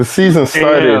The season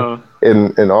started,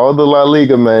 and all the La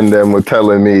Liga men them were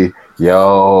telling me,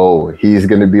 yo, he's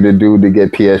going to be the dude to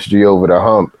get PSG over the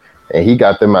hump. And he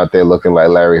got them out there looking like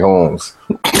Larry Holmes.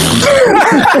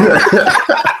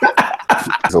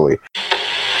 Easily.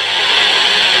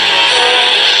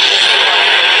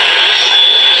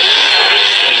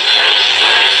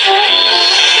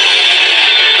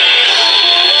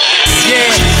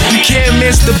 You can't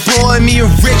miss the boy, me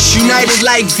and Rich united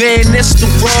like Van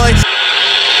Nistelrooy.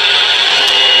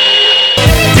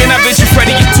 Then I bet you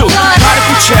Freddie you too.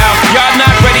 Prodigal child, y'all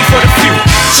not ready for the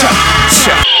future.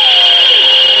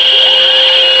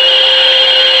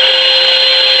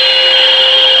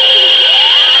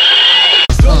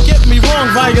 Don't get me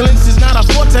wrong, violence is not a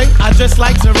forte. I just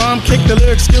like to rhyme, kick the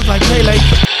lyric skills like Pele.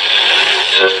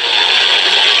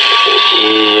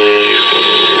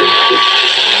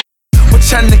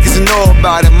 Y'all niggas know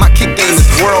about it, my kick game is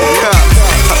World Cup.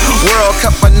 World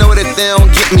Cup, I know that they don't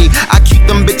get me. I keep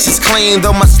them bitches clean,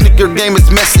 though my sneaker game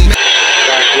is messy.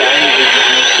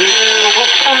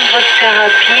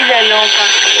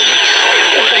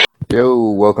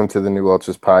 Yo, welcome to the New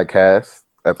Ultras podcast,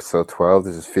 episode 12.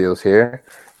 This is Fields here.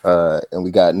 And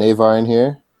we got Navar in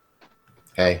here.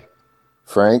 Hey.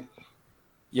 Frank.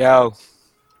 Yo.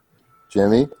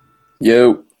 Jimmy.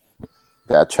 Yo.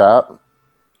 Got Chop.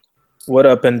 What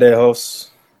up,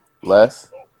 pendejos? Les.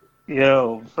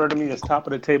 Yo, refer to me as top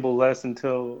of the table, Les,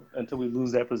 until we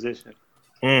lose that position.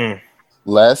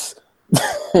 Les.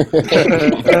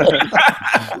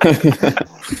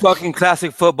 Fucking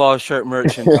classic football shirt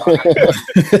merchant.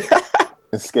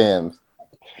 Scams.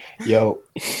 Yo.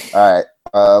 All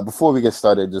right. Before we get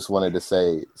started, just wanted to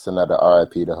say it's another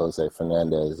RIP to Jose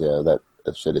Fernandez. Yeah,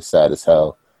 that shit is sad as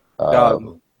hell.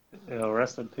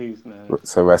 Rest in peace, man.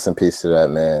 So rest in peace to that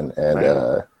man,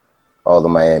 and all the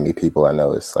Miami people. I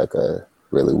know it's like a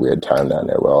really weird time down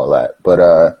there where all at.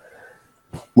 But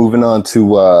moving on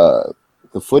to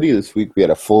the footy this week, we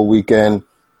had a full weekend.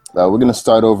 We're gonna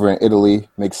start over in Italy,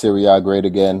 make Serie A great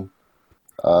again.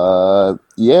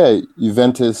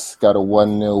 Juventus got a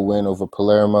 1-0 win over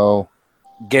Palermo.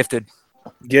 Gifted,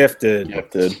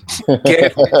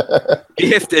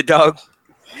 dog.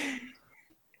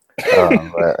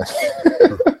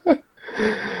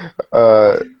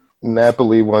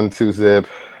 Napoli won 2-0.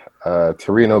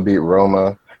 Torino beat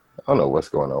Roma. I don't know what's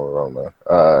going on with Roma.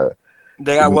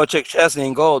 They got Wojciech Szczesny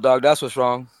in goal, dog. That's what's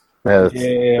wrong. That's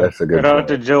a good Shout out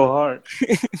to Joe Hart.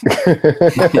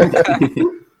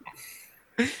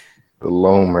 The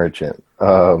loan merchant.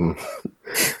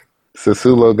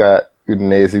 Sassuolo got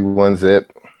Udinese 1-0.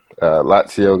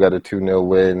 Lazio got a 2-0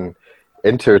 win.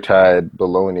 Inter tied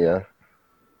Bologna.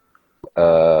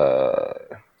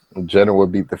 Genoa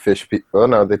beat the Fish People. Oh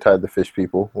no, they tied the Fish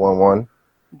People 1-1.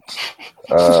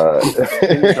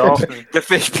 The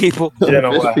Fish People.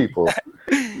 Genoa. Fish People.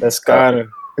 That's gotta.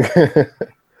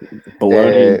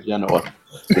 Bologna and Genoa.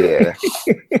 Yeah.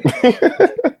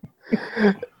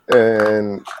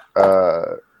 And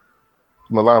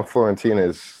Milan Fiorentina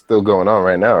is still going on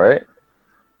right now, right?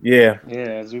 Yeah. Yeah,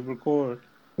 as we record.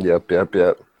 Yep.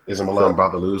 Isn't Milan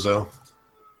about to lose, though?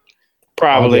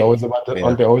 Probably. Aren't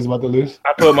they always about to lose?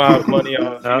 I put my money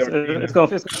on. It's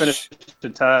gonna finish the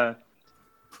tie.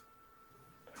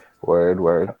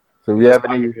 Word. So we have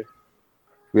any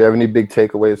big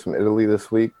takeaways from Italy this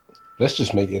week? Let's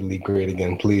just make Italy great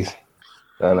again, please.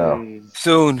 I know.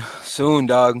 Soon,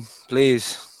 dog.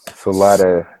 Please. It's a lot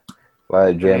of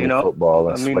jamming football.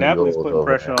 And Napoli's putting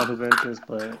pressure on Juventus,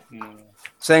 but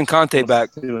Send Conte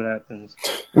back. See what happens.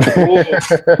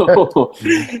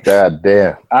 God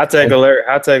damn. I'll take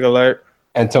alert.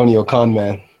 Antonio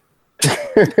Conman.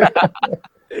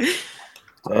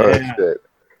 Shit.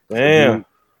 Damn.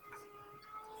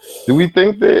 Do we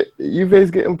think that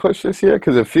Juve's getting pushed this year?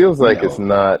 Because it feels like it's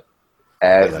not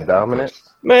as dominant.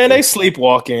 Man, they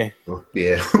sleepwalking.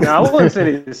 Yeah. Now, I wouldn't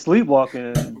say they're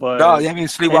sleepwalking, but No, they've been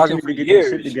sleepwalking for get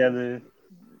years. their shit together.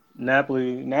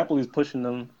 Napoli's pushing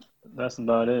them. That's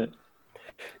about it.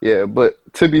 Yeah, but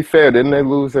to be fair, didn't they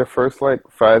lose their first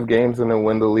 5 games and then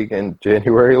win the league in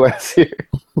January last year?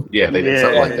 Yeah, they did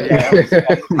something like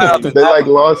that. They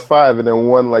lost 5 and then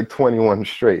won 21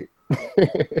 straight.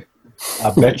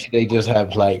 I bet you they just have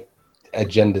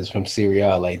agendas from Serie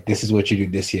A. This is what you do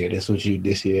this year. This is what you do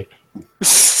this year.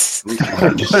 Bill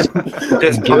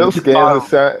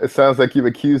Scam, it sounds like you're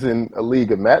accusing a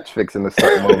league of match fixing or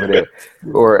something over there,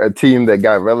 or a team that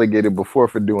got relegated before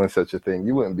for doing such a thing.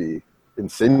 You wouldn't be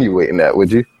insinuating that,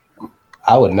 would you?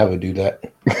 I would never do that.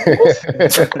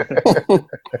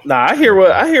 Nah, I hear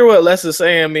what Les is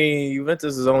saying. I mean,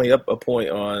 Juventus is only up a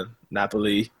point on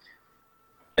Napoli,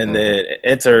 and then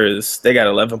Inter they got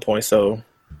 11 points. So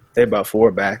They about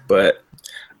 4 back, but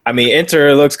I mean,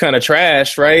 Inter looks kind of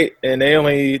trash, right? And they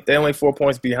only 4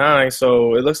 points behind,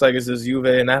 so it looks like it's just Juve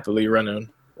and Napoli running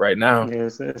right now. Yeah,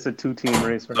 it's a 2-team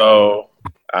race right now. So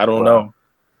I don't know.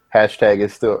 Hashtag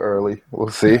is still early. We'll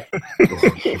see. We'll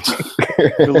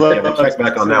check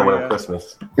back on that one at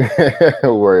Christmas.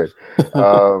 Word.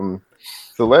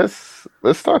 So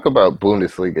let's talk about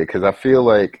Bundesliga because I feel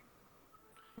like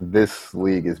this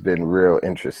league has been real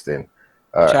interesting.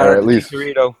 Shout or out at to least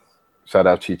Chicharito. shout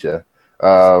out Chicha.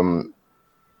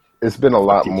 It's been a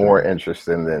lot more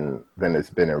interesting than it's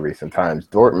been in recent times.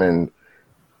 Dortmund,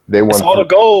 they won. It's all the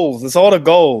goals. It's all the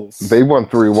goals. They won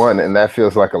 3-1, and that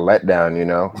feels like a letdown, you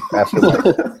know. After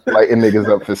lighting niggas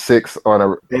up for 6 on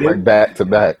a back to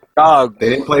back. Dog, They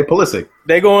didn't play Pulisic.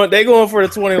 They going for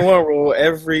the 21 rule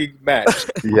every match.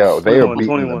 Yo, they are 21, beating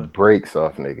 21. the brakes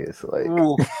off niggas. Like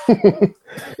ooh,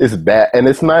 it's bad, and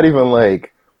it's not even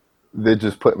like they're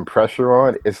just putting pressure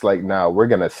on. It's like, nah, we're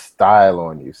gonna style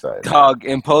on you, son. dog,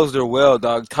 impose their will,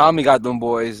 dog. Tommy got them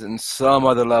boys in some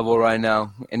other level right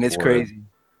now, and it's Word. crazy.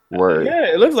 Word. Yeah,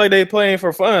 it looks like they playing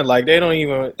for fun. Like they don't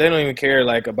even care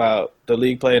like about the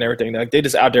league play and everything. Like they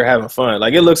just out there having fun.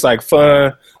 Like it looks like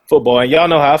fun football. And y'all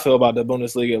know how I feel about the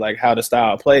Bundesliga, like how the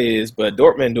style of play is. But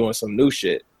Dortmund doing some new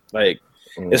shit. Like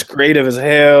it's creative as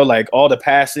hell. Like all the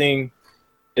passing,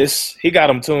 he got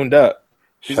them tuned up.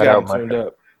 He's Shout got out them tuned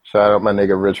up. Shout out my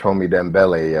nigga Rich Homie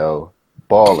Dembele, yo,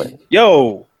 balling,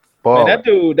 Yo, balling,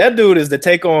 man, that dude is the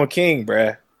take on king,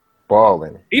 bruh.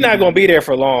 balling. He's not gonna be there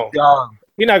for long. Dog,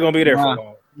 He's not gonna be there for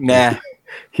long. nah.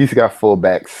 He's got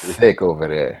fullback sick over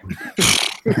there.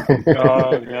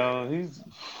 Yo, he's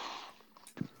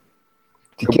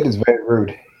The kid is very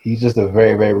rude. He's just a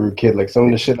very, very rude kid. Like some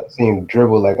of the shit I see him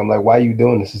dribble, like I'm like, why are you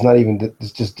doing this? It's not even.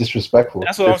 It's just disrespectful.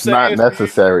 That's what It's I'm not saying.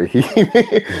 necessary.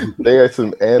 They are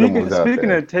some animals out speaking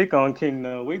there. of take on king.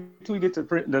 Now wait till we get to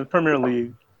the Premier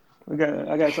League. I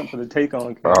got something for the take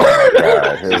on king. Oh my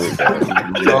god, here we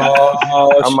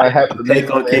go. I might have to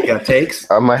Take on King got takes.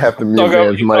 I might have to mute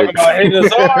Talking man's mic. about hitting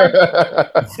us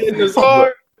hard. Hitting us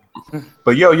hard.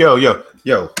 But yo,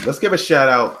 let's give a shout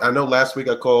out. I know last week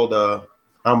I called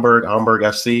Hamburg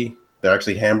FC. They're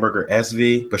actually Hamburger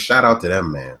SV. But shout out to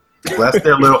them, man. Bless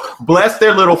their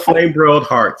little flame broiled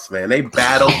hearts, man. They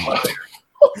battled.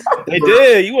 They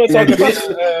did. You want to talk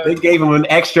about? They gave them an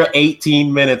extra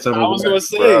 18 minutes of the I was gonna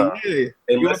say, bruh. yeah.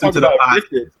 And You listen want to to the talk about pod.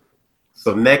 biscuits?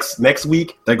 So next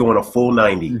week they're going a full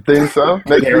 90. You think so?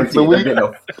 Next week's the week?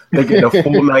 They're getting a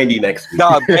full 90 next week.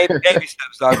 Dog, baby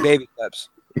steps, dog, baby steps.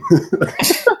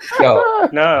 Yo,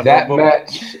 Nah,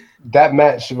 that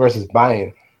match versus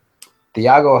Bayern,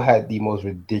 Thiago had the most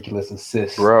ridiculous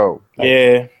assist. Bro.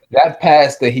 Yeah. That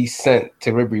pass that he sent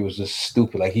to Ribery was just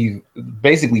stupid. Like he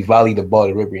basically volleyed the ball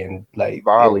to Ribery and like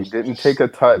Volley didn't take a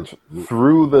touch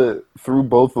through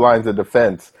both lines of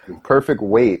defense. Perfect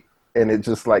weight, and it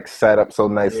just like set up so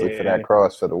nicely for that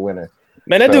cross for the winner.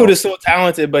 Man, that dude is so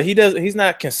talented, but he's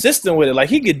not consistent with it. Like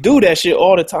he could do that shit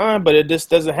all the time, but it just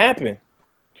doesn't happen.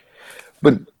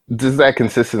 But does that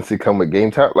consistency come with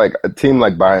game time? Like a team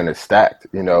like Bayern is stacked,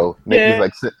 you know.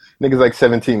 Niggas like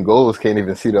 17 goals can't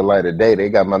even see the light of day. They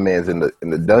got my man's in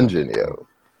the dungeon, yo.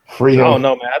 free I him. don't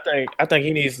know, man. I think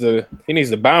he needs to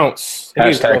bounce. He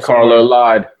needs to Hashtag go Carlo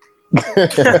lied.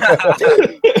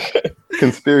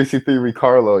 Conspiracy theory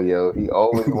Carlo, yo. He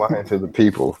always lying to the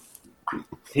people.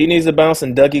 He needs to bounce,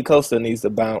 and Dougie Costa needs to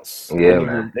bounce. Yeah,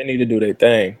 man. They need to do their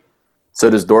thing. So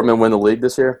does Dortmund win the league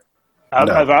this year?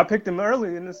 I picked him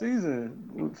early in the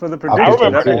season for the I prediction.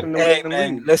 remember I picked him to Hey, win the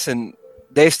man, league. listen,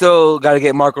 they still got to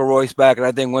get Marco Royce back, and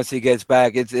I think once he gets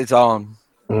back, it's on.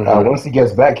 Once he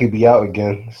gets back, he'll be out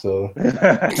again. So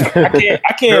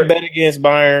I can't bet against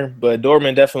Bayern, but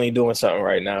Dortmund definitely doing something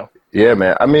right now. Yeah,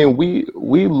 man. I mean, we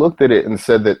looked at it and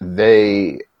said that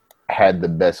they had the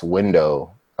best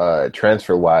window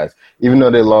transfer-wise, even though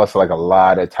they lost like a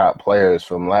lot of top players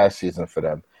from last season for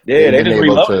them. Yeah, they just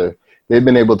reloaded. They've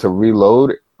been able to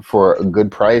reload for a good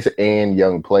price and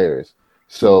young players.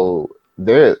 So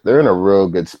they're in a real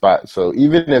good spot. So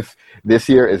even if this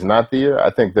year is not the year, I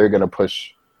think they're gonna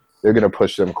push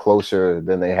them closer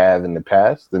than they have in the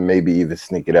past, and maybe even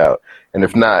sneak it out. And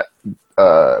if not,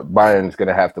 Bayern's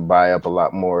gonna have to buy up a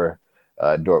lot more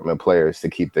Dortmund players to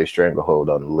keep their stranglehold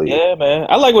on the league. Yeah, man.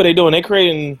 I like what they're doing. They're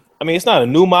creating. I mean, it's not a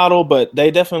new model, but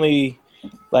they definitely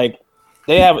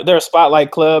they're a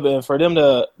spotlight club, and for them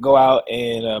to go out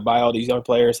and buy all these young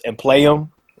players and play them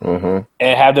and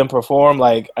have them perform,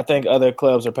 like I think other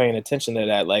clubs are paying attention to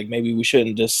that. Like maybe we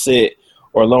shouldn't just sit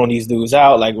or loan these dudes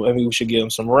out. Like maybe we should give them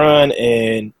some run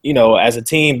and, you know, as a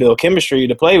team build chemistry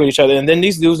to play with each other. And then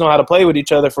these dudes know how to play with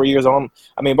each other for years on.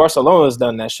 I mean, Barcelona's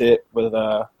done that shit with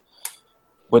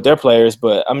with their players.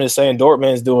 But I'm just saying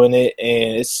Dortmund's doing it,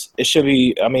 and it should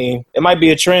be. I mean, it might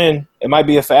be a trend, it might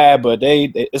be a fad, but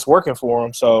it's working for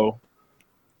them. So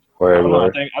I don't know.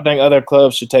 I think other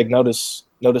clubs should take notice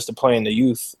to playing the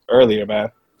youth earlier,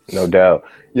 man. No doubt.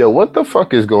 Yo, what the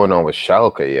fuck is going on with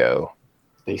Schalke, yo?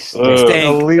 They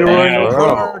stink.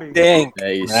 Leroy Stink.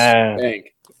 They Man.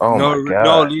 stink. Oh No, my god.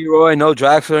 no Leroy, no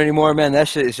Draxler anymore, man. That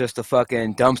shit is just a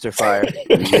fucking dumpster fire.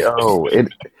 Yo,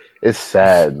 it's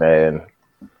sad, man.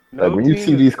 Like when you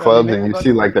see these clubs and you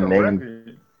see like the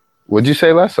name. What'd you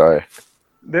say last? Sorry.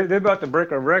 They're about to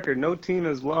break a record. No team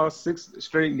has lost 6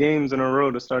 straight games in a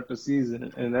row to start the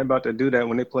season, and they're about to do that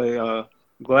when they play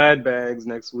Gladbags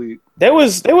next week. They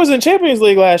was in Champions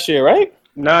League last year, right?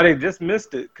 Nah, they just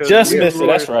missed it. Just missed it.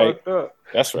 That's right.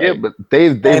 That's right. Yeah, but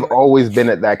they've always been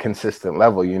at that consistent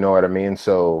level. You know what I mean?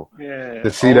 So to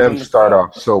see them start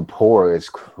off so poor is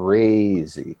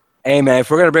crazy. Hey, man, if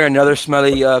we're going to bring another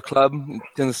smelly club in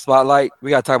the spotlight,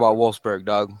 we got to talk about Wolfsburg,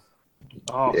 dog.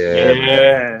 Oh,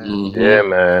 Yeah. Mhm. Yeah,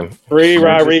 man. Free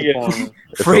Rodriguez.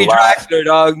 Free Draxler,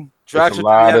 dog. There's a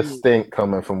lot of stink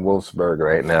coming from Wolfsburg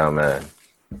right now, man.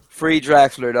 Free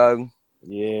Draxler, dog.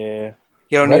 Yeah.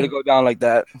 He don't need to go down like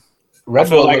that. I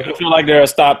feel like they're a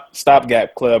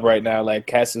stopgap club right now. Like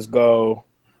Cassis go,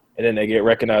 and then they get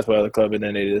recognized by other club, and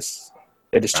then they just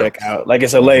check out. Like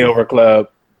it's a layover club.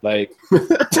 Like,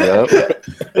 Yep.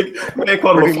 They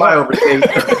call them a flyover team.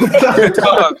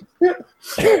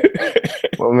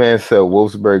 My man said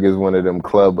Wolfsburg is one of them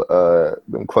club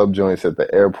joints at the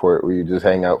airport where you just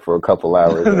hang out for a couple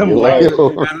hours. And you lay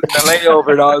over. The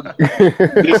layover, dog.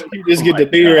 you just get the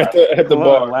beer at the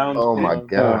bar. Oh my The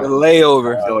god.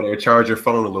 layover. Go there, charge your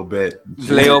phone a little bit.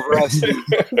 Layover us.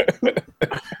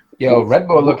 Yo, Red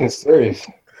Bull looking serious.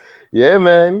 Yeah,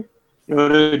 man. Yo,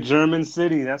 the German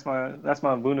City. That's my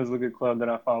Bundesliga club that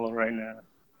I follow right now.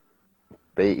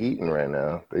 They eating right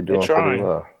now. They doing trying. pretty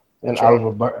well. And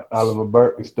Oliver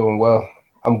Burke is doing well.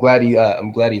 I'm glad he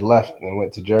left and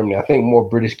went to Germany. I think more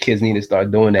British kids need to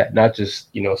start doing that, not just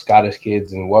Scottish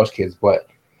kids and Welsh kids, but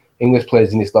English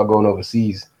players need to start going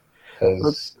overseas.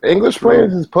 Cause English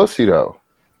players is pussy though.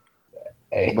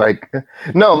 hey, Like,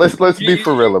 no, let's be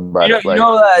for real about it.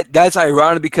 Like, That's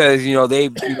ironic because they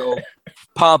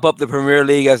pump up the Premier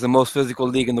League as the most physical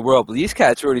league in the world, but these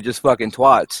cats are really just fucking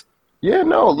twats. yeah,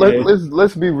 no,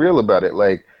 let's be real about it.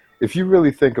 Like, if you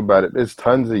really think about it, there's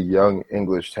tons of young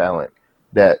English talent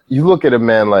that you look at a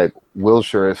man like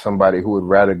Wilshere as somebody who would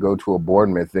rather go to a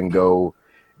Bournemouth than go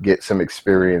get some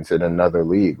experience in another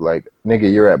league. Like,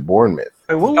 nigga, you're at Bournemouth.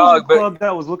 Hey, what was the club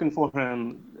that was looking for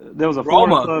him? There was a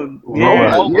Roma. foreign club. Yeah.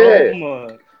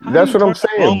 How That's do you what I'm turn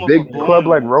saying. Roma Big for club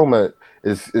like Bournemouth?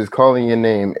 Roma is calling your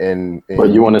name and But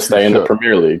you want to stay in the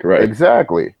Premier League, right?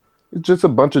 Exactly. It's just a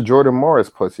bunch of Jordan Morris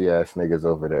pussy ass niggas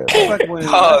over there. That's like when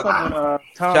Tom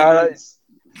Hanks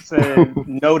said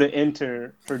no to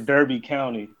enter for Derby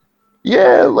County.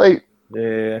 Yeah, like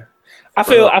Yeah, I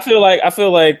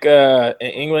feel like in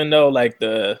England though, like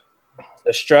the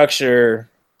structure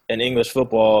in English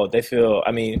football, they feel.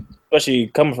 I mean, especially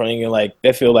coming from England, like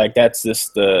they feel like that's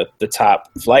just the top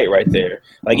flight right there.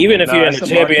 Like even if you're in the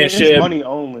championship, money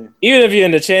only. even if you're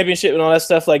in the championship and all that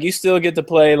stuff, like you still get to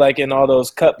play like in all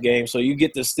those cup games, so you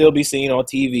get to still be seen on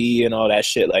TV and all that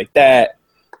shit like that.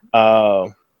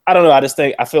 I don't know.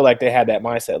 I feel like they had that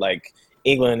mindset, like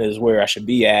England is where I should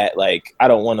be at. Like I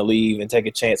don't want to leave and take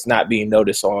a chance not being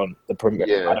noticed on the Premier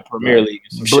League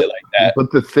and some shit like that.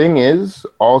 But the thing is,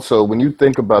 also, when you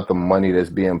think about the money that's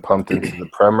being pumped into the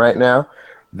Prem right now,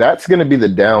 that's going to be the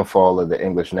downfall of the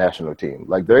English national team.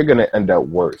 Like they're going to end up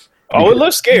worse. Oh, it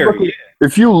looks scary.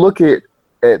 If you look at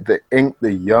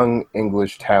the young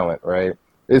English talent, right,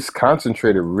 it's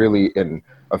concentrated really in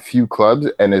a few clubs,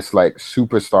 and it's like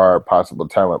superstar possible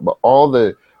talent. But all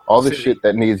the shit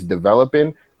that needs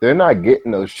developing, they're not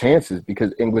getting those chances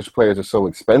because English players are so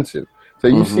expensive. So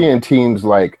you see in teams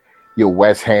like your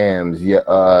West Hams,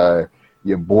 your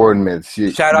Bournemouths.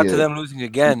 Shout out to them losing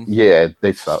again. Yeah,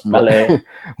 they suck. But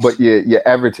your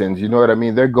Evertons, you know what I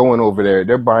mean? They're going over there.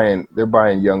 They're buying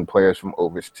young players from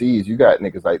overseas. You got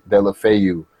niggas like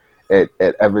Delafeu at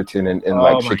Everton and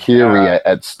like Shaqiri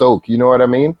at Stoke. You know what I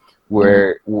mean?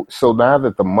 So now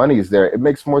that the money's there, it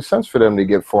makes more sense for them to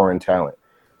get foreign talent.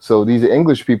 So these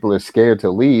English people are scared to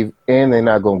leave, and they're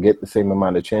not going to get the same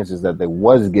amount of chances that they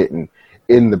was getting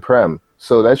in the Prem.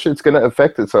 So that shit's going to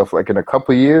affect itself. Like in a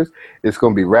couple of years, it's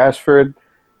going to be Rashford,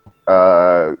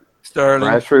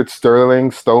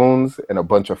 Sterling, Stones, and a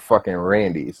bunch of fucking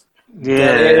Randys.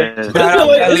 Yeah. It's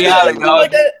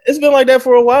been like that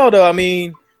for a while, though. I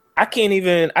mean, I can't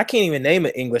even name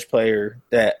an English player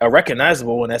a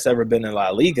recognizable one that's ever been in La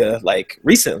Liga like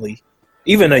recently.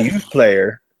 Even a youth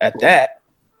player. at that.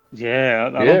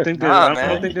 Yeah, I don't think there. I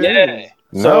don't think there is.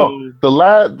 No, So the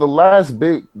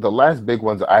last big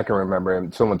ones I can remember,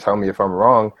 and someone tell me if I'm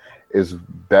wrong, is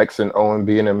Bex and Owen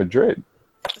being in Madrid.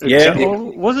 Yeah.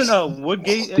 Wasn't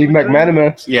Woodgate? Steve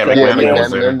McManaman. Yeah, McManaman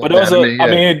was there. But those are, yeah. I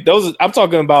mean, those I'm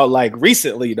talking about like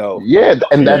recently though. Yeah,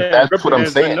 and that's what I'm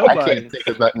there's saying. been I nobody. can't think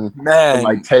of nothing Man, from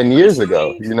like 10 years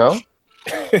ago, you know,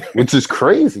 which is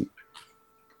crazy.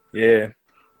 Yeah.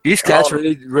 these cats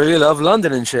really love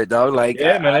London and shit, dog. Like,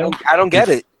 Yeah, man. I don't get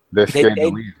it. They're scared they-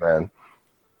 to leave, man.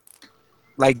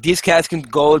 Like, these cats can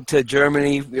go to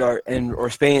Germany or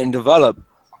Spain and develop.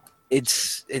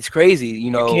 It's crazy,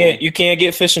 you know. You can't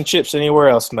get fish and chips anywhere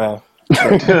else, man.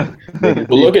 Well,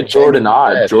 look at Jordan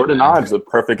Odd. Jordan Odd's a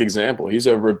perfect example. He's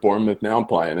over at Bournemouth now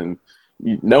playing, and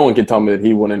no one can tell me that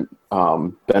he wouldn't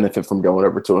benefit from going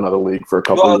over to another league for a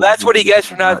couple. Well, that's what he gets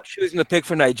for not choosing to pick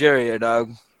for Nigeria,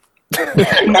 dog.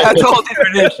 That's a whole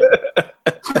different issue.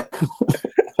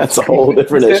 That's a whole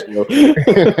different issue.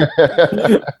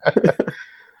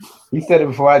 He said it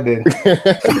before I did.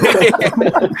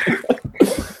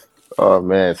 Oh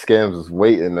man, Scams was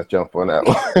waiting to jump on that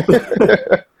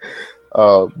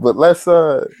one. But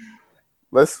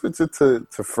let's switch it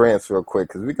to France real quick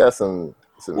because we got some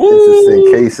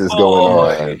interesting cases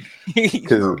going on.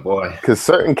 Because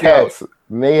certain cats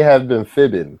may have been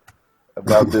fibbing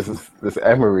about this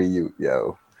Emery youth,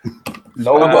 yo.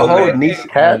 Lo and behold, Nice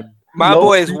Cat. My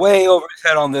boy is way over his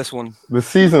head on this one. The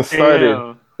season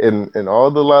started, and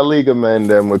all the La Liga men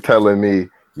them were telling me,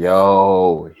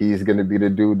 yo, he's gonna be the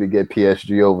dude to get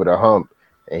PSG over the hump,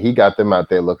 and he got them out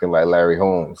there looking like Larry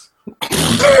Holmes.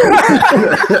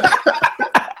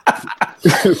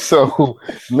 So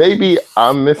maybe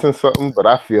I'm missing something, but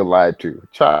I feel lied to.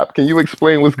 Chop, can you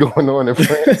explain what's going on in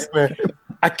France, man?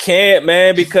 I can't,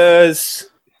 man, because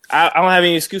I don't have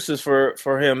any excuses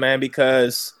for him, man,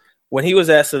 because when he was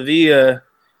at Sevilla,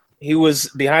 he was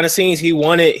behind the scenes. He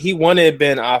wanted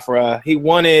Ben Afra. He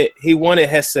wanted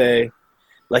Hesse.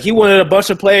 Like, he wanted a bunch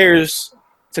of players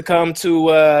to come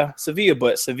to Sevilla,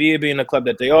 but Sevilla being the club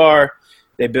that they are,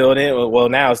 they build in. Well,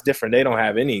 now it's different. They don't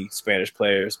have any Spanish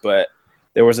players, but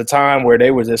there was a time where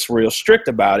they were just real strict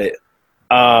about it.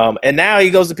 And now he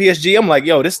goes to PSG. I'm like,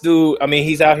 yo, this dude, I mean,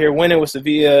 he's out here winning with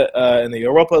Sevilla in the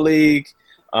Europa League.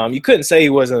 You couldn't say he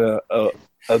wasn't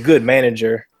a good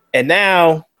manager. And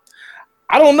now,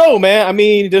 I don't know, man. I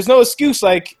mean, there's no excuse.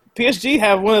 Like, PSG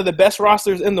have one of the best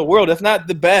rosters in the world, if not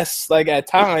the best, like, at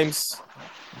times.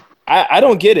 I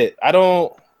don't get it. I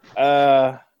don't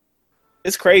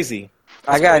it's crazy.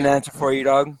 I got an answer for you,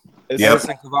 dog. It's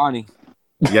Edinson Cavani.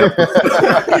 Yep.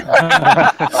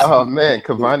 Oh man,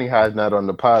 Cavani High's not on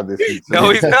the pod this week. No,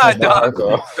 he's not, dog.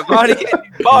 Cavani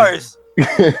getting bars.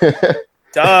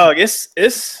 Dog,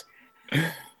 it's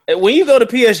when you go to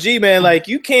PSG, man, like,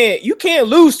 you can't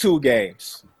lose 2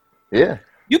 games. Yeah.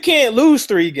 You can't lose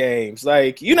 3 games.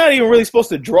 Like, you're not even really supposed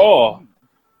to draw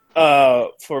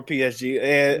for PSG.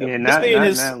 And not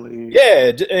his, that league.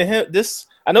 yeah, and this,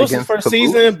 I know it's his first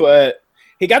season, but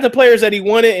he got the players that he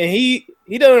wanted, and he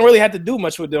doesn't really have to do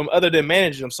much with them other than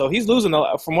manage them. So he's losing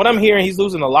from what I'm hearing, he's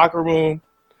losing the locker room.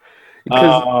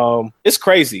 It's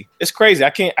crazy. It's crazy. I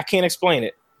can't explain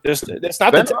it. It's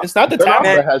not the talent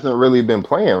that hasn't really been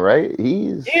playing, right?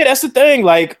 Yeah, that's the thing.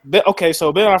 Like, okay,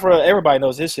 so Ben Arfa, everybody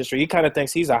knows his history. He kind of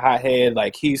thinks he's a hothead.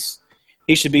 Like, he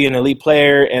should be an elite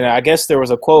player. And I guess there was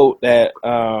a quote that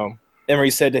Emery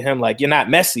said to him, like, "You're not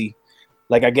Messi."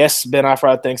 Like, I guess Ben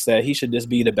Arfa thinks that he should just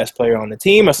be the best player on the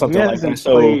team or something like that.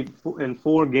 So played in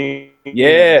 4 games.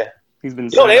 Yeah, he's been.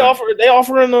 They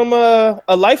offering him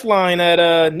a lifeline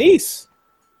at Nice.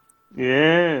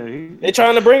 Yeah, they're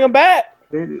trying to bring him back.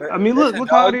 I mean, look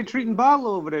how they're treating Balo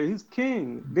over there. He's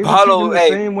king. They Balo, the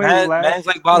same way man's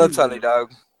like Balotelli,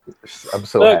 dog. I'm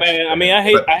so look, man. I mean, I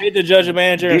hate to judge a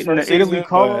manager in getting first the Italy season,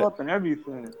 call up and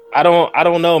everything. I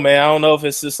don't know, man. I don't know if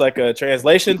it's just like a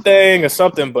translation thing or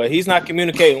something, but he's not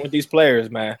communicating with these players,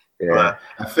 man. Yeah,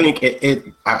 I think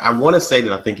I want to say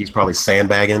that I think he's probably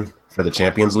sandbagging for the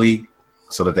Champions League,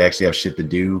 so that they actually have shit to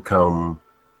do come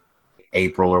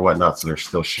April or whatnot. So they're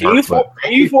still sharp.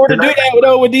 Can you afford to do that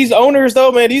though with these owners,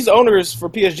 though, man? These owners for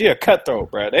PSG are cutthroat,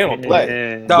 bro. They don't play.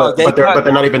 Yeah. Dog, but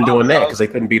they're not even doing that because they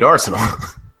couldn't beat Arsenal.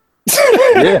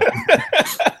 Yeah.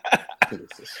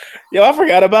 Yo, I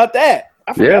forgot about that.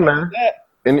 Man.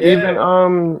 And even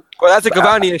Well, that's a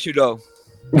Cavani issue, though.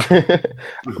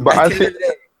 But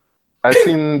I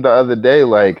seen the other day,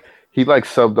 like, he like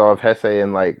subbed off Hesse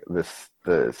in like the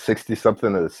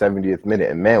 60-something or the 70th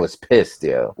minute, and man was pissed,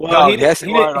 yo. Well, he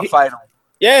wanted to fight him.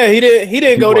 Yeah, he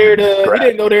didn't go there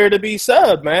to be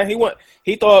subbed, man.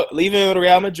 He thought leaving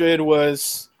Real Madrid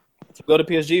was to go to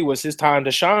PSG was his time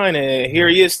to shine, and here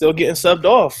he is still getting subbed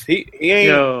off. He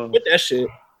ain't with that shit.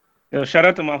 Yo, shout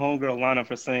out to my homegirl Lana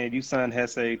for saying you signed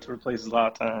Hesse to replace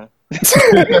Zlatan.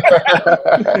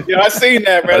 Yo, I seen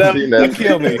that, bro. That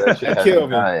killed me.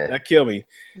 That killed me.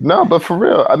 No, but for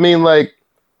real, I mean, like,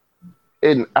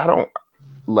 and I don't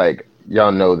like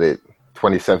y'all know that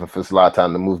 27 for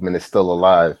Zlatan, the movement is still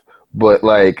alive. But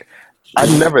like, I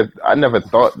never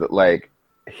thought that like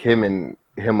him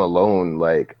alone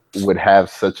like would have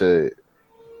such an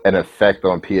effect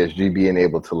on PSG being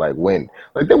able to like win.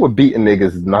 Like they were beating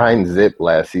niggas 9-0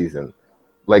 last season,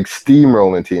 like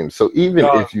steamrolling teams. So even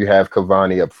if you have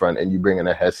Cavani up front and you bring in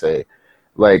a Hesse,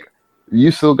 like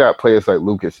you still got players like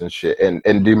Lucas and shit and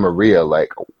Di Maria, like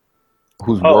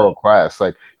who's world class.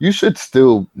 Like you should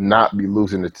still not be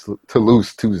losing to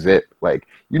lose 2-0. Like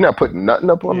you're not putting nothing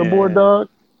up on the board, dog.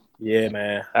 Yeah,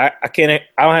 man. I can't.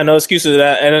 I don't have no excuses to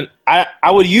that. And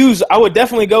I would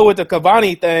definitely go with the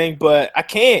Cavani thing, but I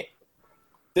can't.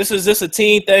 This is just a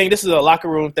team thing. This is a locker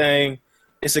room thing.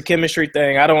 It's a chemistry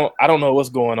thing. I don't know what's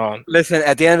going on. Listen,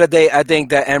 at the end of the day, I think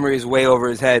that Emery is way over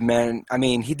his head, man. I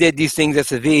mean, he did these things at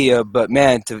Sevilla, but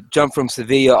man, to jump from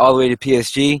Sevilla all the way to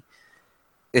PSG,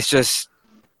 it's just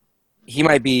he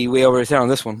might be way over his head on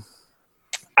this one.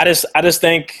 I just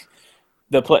think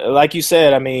like you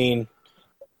said, I mean,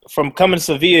 from coming to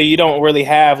Sevilla, you don't really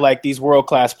have like these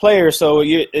world-class players, so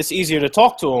it's easier to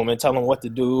talk to them and tell them what to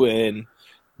do and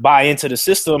buy into the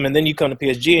system. And then you come to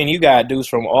PSG and you got dudes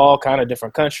from all kind of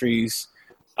different countries.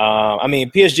 I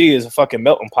mean, PSG is a fucking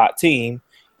melting pot team,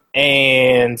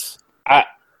 and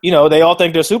they all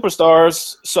think they're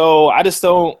superstars. So I just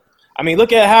don't. I mean,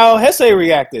 look at how Hesse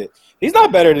reacted. He's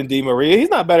not better than Di Maria. He's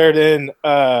not better than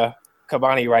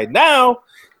Cavani right now.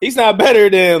 He's not better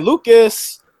than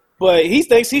Lucas. But he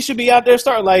thinks he should be out there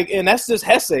starting, like, and that's just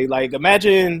Hesse. Like,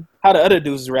 imagine how the other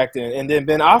dudes is reacting. And then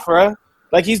Ben Afra,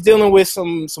 like, he's dealing with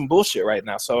some bullshit right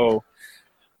now. So,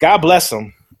 God bless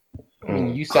him. I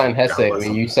mean, you sign Hesse. I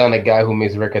mean, you sign a guy who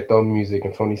makes reggaeton music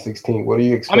in 2016. What do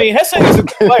you expect? I mean, Hesse is a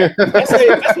good player.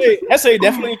 Hesse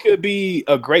definitely could be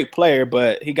a great player,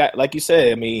 but he got, like you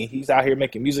said, I mean, he's out here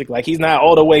making music. Like, he's not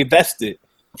all the way vested.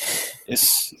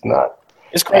 It's not.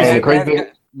 It's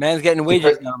crazy. Man's getting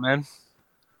wages now, man.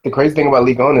 The crazy thing about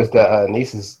Ligue 1 is that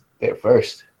Nice is there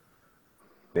first.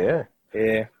 Yeah.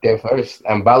 They're first.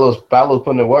 And Balo's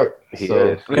putting in work.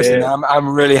 Listen, I'm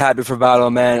really happy for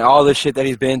Balo, man. All the shit that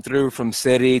he's been through from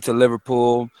City to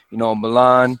Liverpool,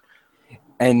 Milan.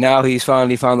 And now he's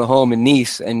finally found a home in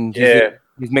Nice. And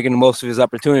he's making the most of his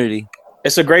opportunity.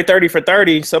 It's a great 30 for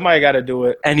 30. Somebody got to do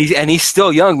it. And he's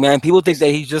still young, man. People think that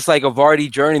he's just like a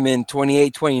Vardy journeyman,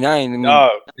 28, 29. I mean,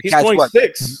 he's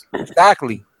 26.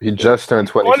 Exactly. He just turned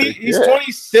 26. He's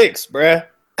 26, bruh.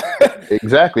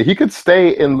 Exactly. He could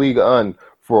stay in Ligue 1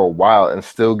 for a while and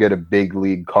still get a big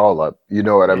league call-up. You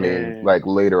know what I mean? Like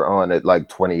later on at like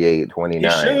 28, 29. He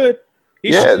should.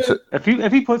 He should.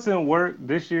 If he puts in work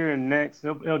this year and next,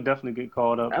 he'll definitely get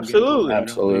called up. Absolutely.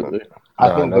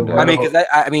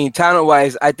 I mean,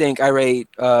 talent-wise, I think I rate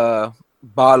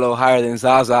Balo higher than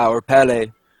Zaza or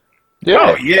Pele.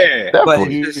 Yeah, but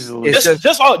it's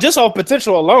just on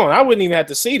potential alone. I wouldn't even have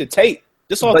to see the tape.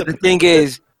 But the thing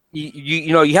is,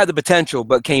 you have the potential,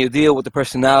 but can you deal with the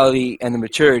personality and the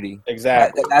maturity?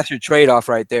 Exactly. That's your trade-off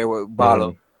right there with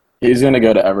Balo. He's going to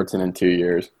go to Everton in 2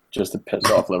 years just to piss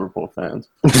off Liverpool fans.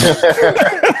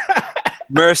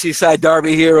 Merseyside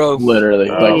derby hero. Literally.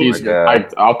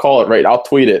 I'll call it right. I'll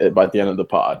tweet it by the end of the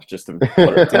pod. Just to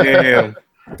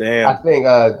Damn. I think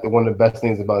one of the best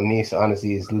things about Nice,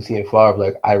 honestly, is Lucien Favre.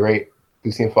 Like, I rate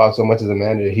Lucien Favre so much as a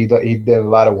manager. He did a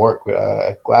lot of work with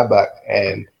Gladbach,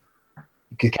 and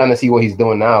you can kind of see what he's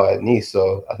doing now at Nice.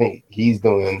 So I think he's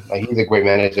a great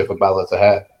manager for Balo to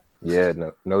have. Yeah,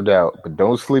 no doubt. But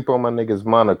don't sleep on my niggas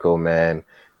Monaco, man.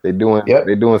 They're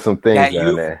doing some things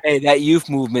down there. Hey, that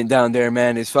youth movement down there,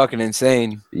 man, is fucking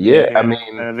insane. Yeah, I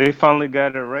mean, they finally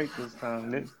got it right this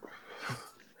time.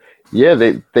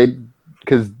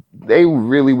 Because they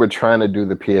really were trying to do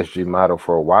the PSG model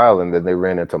for a while, and then they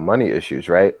ran into money issues,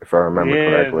 right? If I remember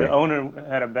correctly. Yeah, the owner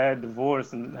had a bad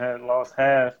divorce and had lost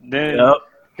half. Then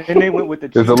they went with the.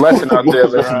 There's a lesson out there,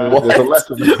 listeners. There's a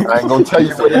lesson. I ain't gonna tell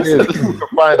you what it is. You can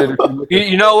find it if you look.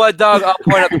 You know what, dog? I'll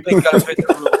point out the link on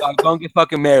Facebook. Dog. Don't get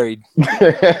fucking married.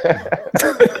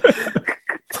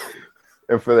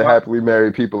 And for the happily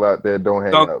married people out there, don't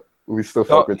hang up. We still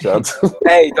fuck with y'all.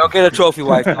 Hey, don't get a trophy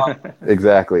wife, dog.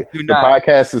 Exactly. The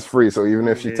podcast is free, so even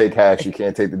if you take cash, you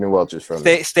can't take the new Welchers from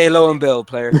me. Stay low and build,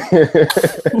 player.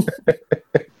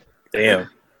 Damn.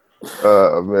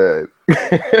 Oh, man.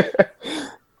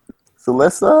 So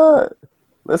let's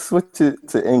let's switch it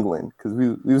to England because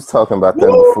we was talking about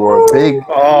them before. Big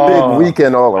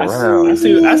weekend all around. I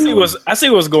see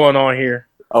what's going on here.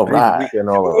 Oh, Big right. weekend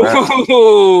all around.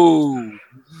 Ooh.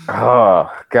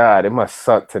 Oh God, it must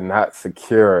suck to not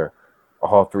secure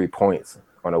all 3 points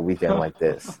on a weekend like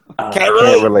this.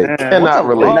 Can't relate. Man, Cannot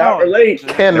relate.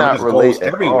 Cannot There was relate goals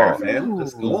at everywhere, all. man.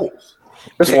 Just goals.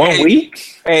 Just 1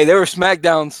 week? Hey, there were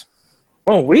smackdowns.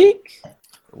 1 week?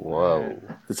 Whoa.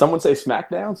 Did someone say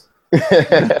Smackdowns?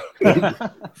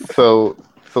 So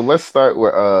let's start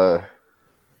with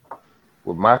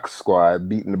my squad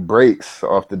beating the brakes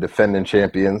off the defending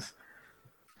champions,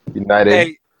 United.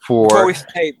 Hey,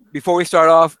 before we start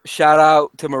off, shout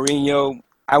out to Mourinho.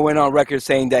 I went on record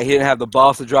saying that he didn't have the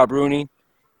balls to drop Rooney,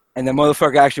 and the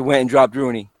motherfucker actually went and dropped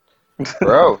Rooney.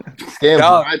 Bro, Scams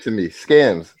lied to me.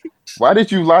 Scams. Why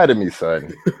did you lie to me,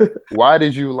 son? Why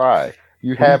did you lie?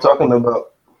 You have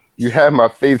my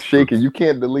faith shaking. You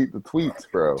can't delete the tweets,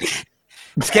 bro.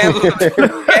 Scams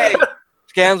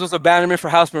was a bannerman for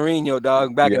House Mourinho,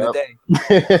 dog, back in the day.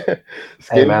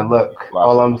 Hey, man, look,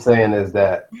 all I'm saying is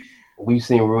that we've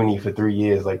seen Rooney for 3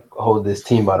 years, like, hold this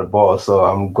team by the ball. So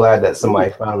I'm glad that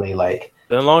somebody finally, like...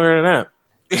 Been longer than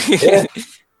Yeah.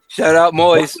 Shout out,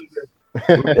 Moyes.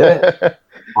 Yeah.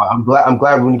 Well, I'm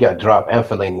glad Rooney got dropped and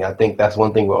Fellaini. I think that's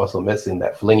one thing we're also missing,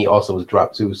 that Fellaini also was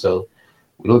dropped too. So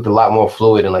we looked a lot more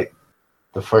fluid in, like,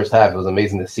 the first half. It was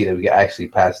amazing to see that we could actually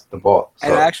pass the ball. So,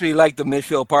 And I actually like the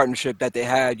midfield partnership that they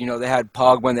had. You know, they had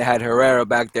Pogba and they had Herrera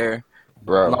back there.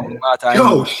 Bro.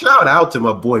 Yo, shout out to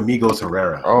my boy Migos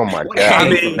Herrera. Oh my God. I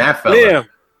mean, that fella. Yeah.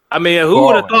 I mean, who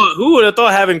would have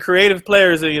thought having creative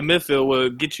players in your midfield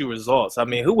would get you results? I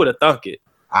mean, who would have thunk it?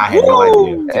 I had no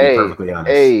idea, to be perfectly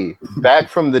honest. Hey, back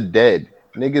from the dead.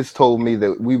 Niggas told me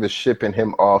that we was shipping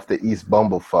him off the East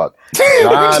Bumblefuck.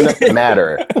 John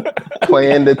Matter.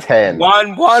 Playing the 10.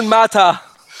 One Mata.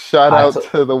 Shout out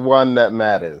to the one that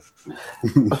matters.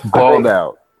 Balled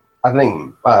out. I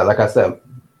think, like I said,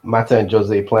 Mata and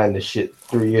Jose planned this shit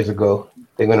 3 years ago.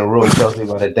 They're going to ruin Chelsea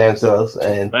by their damn selves,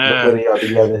 and look where they are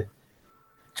together.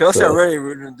 Chelsea are really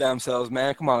ruining themselves,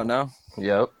 man. Come on now.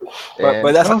 Yep.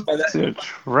 But that's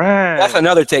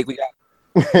another take we got.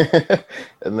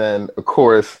 And then, of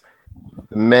course,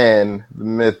 the man, the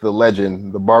myth, the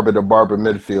legend, the barber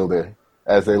midfielder,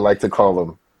 as they like to call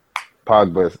him,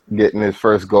 Pogba, getting his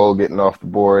first goal, getting off the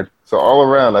board. So all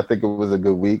around, I think it was a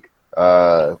good week.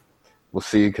 We'll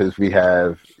see because we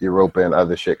have Europa and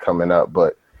other shit coming up.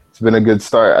 But it's been a good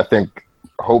start. I think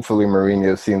hopefully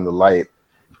Mourinho's seen the light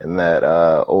and that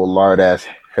old lard-ass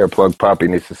hair plug Poppy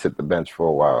needs to sit the bench for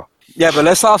a while. Yeah, but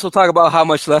let's also talk about how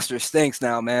much Leicester stinks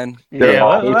now, man.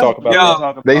 Yeah, we talk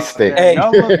about they stink. Hey,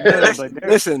 y'all look good, but they're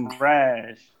listen.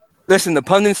 trash. Listen, the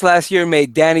pundits last year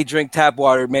made Danny drink tap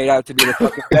water made out to be the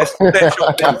fucking best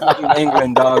central defense in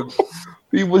England, dog.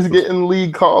 He was getting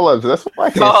league call-ups. That's why I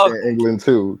can't stand England,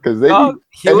 too. Because he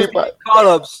was getting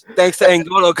call-ups thanks to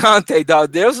N'Golo Kante,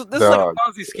 dog. There's like a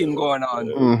Ponzi scheme going on.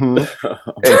 Mm-hmm.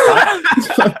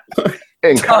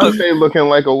 And Kante looking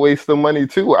like a waste of money,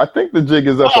 too. I think the jig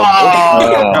is up.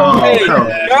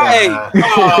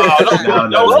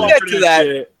 We'll get to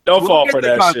that. Don't fall for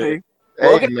that shit.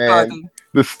 Hey, man.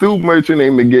 The stew merchant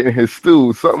ain't been getting his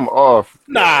stew. Something off.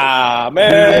 Nah, He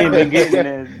man. ain't been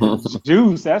getting that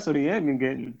juice. That's what he ain't been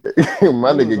getting.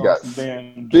 My nigga got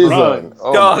damn Bizzon.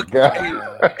 Oh, Dog, my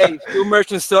God. Hey, stew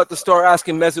merchant's still at the store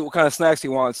asking Mesut what kind of snacks he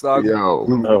wants, dog. Yo.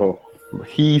 No.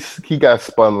 He got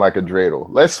spun like a dreidel.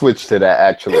 Let's switch to that,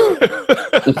 actually.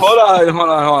 Hold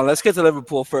on. Let's get to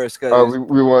Liverpool first. Cause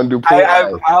we want to do pool.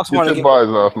 I also want to get bars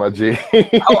off, my G.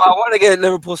 I want to get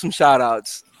Liverpool some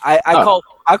shout-outs.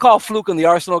 I call fluke in the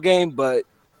Arsenal game, but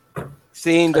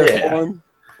seeing their form.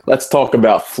 Let's talk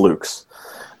about flukes.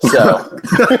 So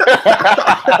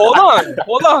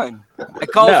hold on.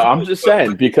 I'm just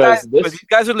saying because these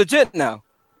guys are legit now.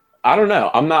 I don't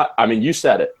know. I'm not. I mean, you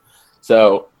said it.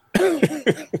 So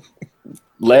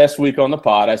last week on the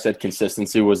pod, I said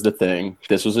consistency was the thing.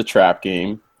 This was a trap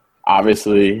game.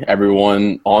 Obviously,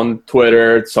 everyone on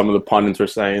Twitter, some of the pundits were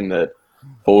saying that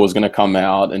Hull was going to come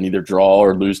out and either draw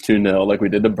or lose 2-0 like we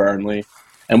did to Burnley.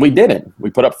 And we didn't. We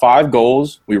put up 5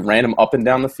 goals. We ran them up and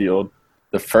down the field.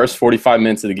 The first 45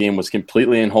 minutes of the game was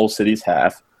completely in Hull City's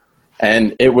half.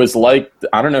 And it was like,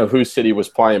 I don't know who City was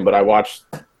playing, but I watched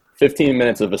 15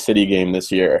 minutes of a City game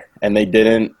this year, and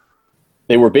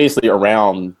they were basically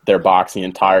around their box the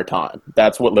entire time.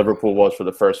 That's what Liverpool was for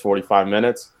the first 45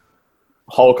 minutes.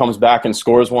 Hull comes back and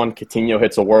scores one. Coutinho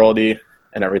hits a worldie,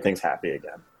 and everything's happy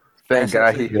again. Thank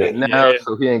God he hit now,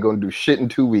 so he ain't going to do shit in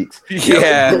 2 weeks.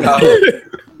 Yeah.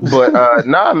 But,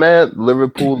 nah, man,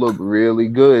 Liverpool looked really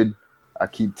good. I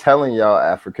keep telling y'all,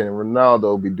 African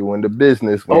Ronaldo be doing the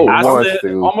business when he I wants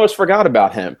to. almost forgot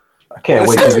about him. I can't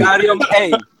wait to Sadio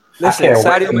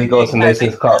Mane goes to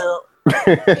Nations Cup.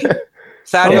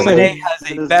 Sadio Mane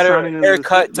has a better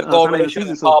haircut to goal ratio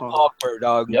than Paul Pogba,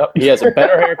 dog. Yep, he has a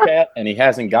better haircut, and he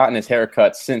hasn't gotten his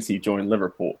haircut since he joined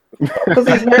Liverpool. Because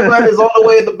his hairline is all the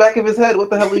way at the back of his head. What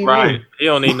the hell do you mean? He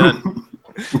don't need nothing.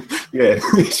 Yeah,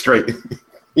 he's straight.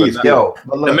 Yo,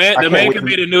 but look, the man could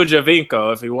be the new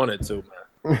Javinko if he wanted to,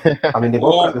 man. I mean, they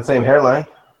both got the same hairline.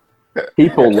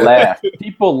 People laughed.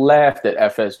 People laughed at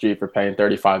FSG for paying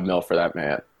 $35 million for that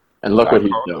man, and look what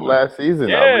he's doing last season.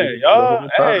 Yeah, y'all.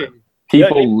 Hey,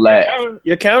 people laughed.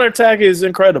 Your counterattack is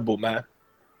incredible, man.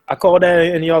 I called that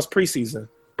in y'all's preseason.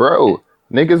 Bro,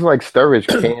 niggas like Sturridge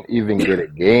can't even get a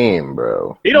game,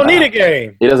 bro. He don't need a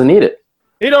game. He doesn't need it.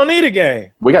 He don't need a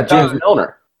game. We got James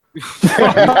Milner.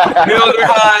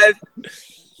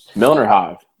 Milner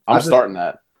Hive. I'm starting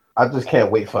that. I just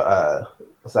can't wait for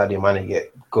Sadio Mane to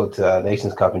go to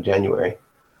Nations Cup in January.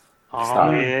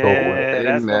 Oh, yeah,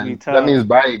 that's gonna be tough. That means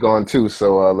Bailly going too,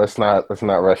 so let's not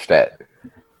rush that.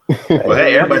 Well,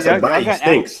 hey, everybody said Bailly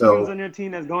stinks. So on your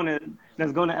team that's going to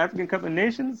African Cup of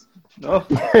Nations. No,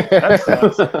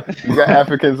 you got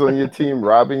Africans on your team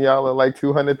robbing y'all at like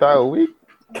 $200,000 a week.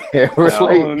 Can't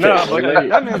relate. No, but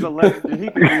that man's a legend. He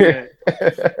can do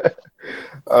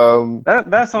that.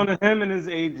 That's on him and his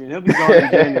agent. He'll be gone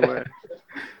in January.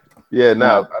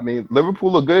 Yeah, I mean,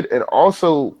 Liverpool are good, and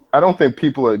also I don't think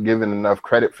people are giving enough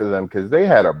credit for them because they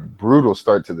had a brutal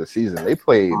start to the season. They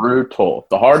played brutal,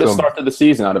 the hardest start to the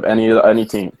season out of any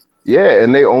team. Yeah,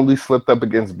 and they only slipped up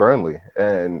against Burnley,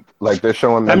 and like they're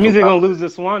showing. That means they're gonna lose to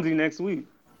Swansea next week.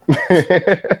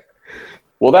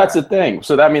 Well, that's the thing.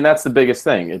 So that's the biggest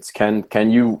thing. It's can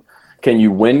you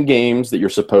win games that you're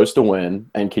supposed to win,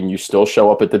 and can you still show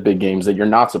up at the big games that you're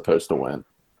not supposed to win?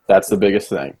 That's the biggest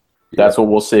thing. Yeah. That's what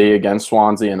we'll see against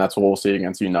Swansea, and that's what we'll see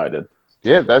against United.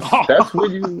 Yeah, that's what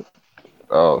you.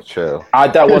 Oh, chill.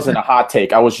 That wasn't a hot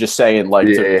take. I was just saying, like,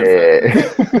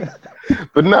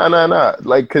 But no.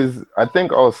 Like, because I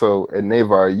think also, and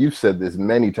Navar, you've said this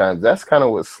many times. That's kind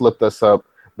of what slipped us up.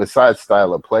 Besides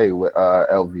style of play with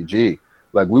LVG,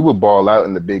 like we would ball out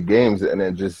in the big games and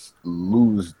then just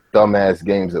lose dumbass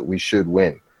games that we should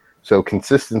win. So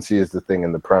consistency is the thing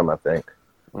in the Prem, I think.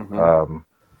 Mm-hmm.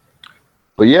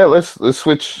 But yeah, let's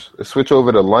switch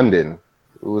over to London.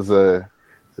 It was a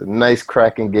nice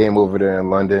cracking game over there in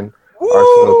London. Woo!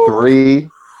 Arsenal 3,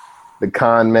 the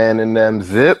con man in them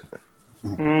zip.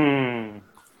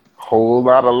 Whole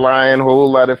lot of lying,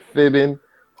 whole lot of fibbing,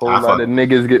 whole lot of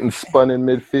niggas getting spun in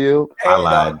midfield. I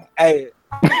lied. Hey,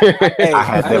 I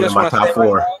had them in my top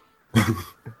 4.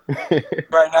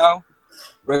 Right now,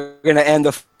 we're gonna end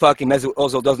the fucking Mesut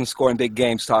Ozil doesn't score in big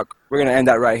games talk. We're gonna end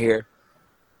that right here.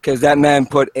 Because that man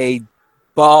put a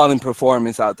balling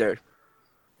performance out there.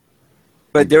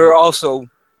 But there were also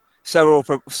several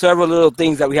little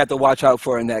things that we had to watch out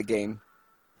for in that game.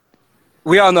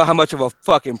 We all know how much of a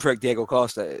fucking prick Diego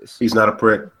Costa is. He's not a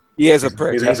prick. He is a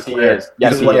prick. Yes, he is.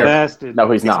 Yes, he is.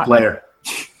 No, he's not. A player.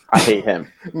 I hate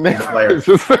him. Player.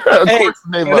 Hey,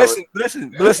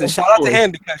 listen. Shout out to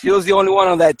him because he was the only one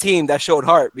on that team that showed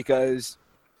heart because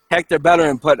Hector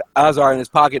Bellerin put Azar in his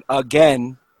pocket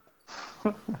again.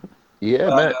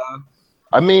 Yeah, man.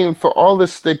 I mean, for all the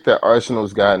stick that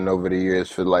Arsenal's gotten over the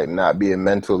years for like not being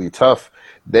mentally tough,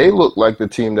 they look like the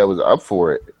team that was up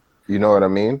for it. You know what I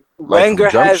mean? Like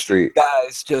Wenger has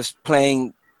guys just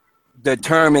playing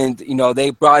determined. You know,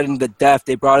 they brought in the depth.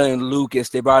 They brought in Lucas.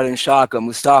 They brought in Xhaka,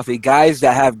 Mustafi, guys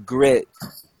that have grit.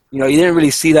 You know, you didn't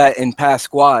really see that in past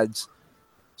squads.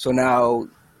 So now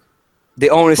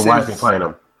the onus is. Why is he playing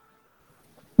them?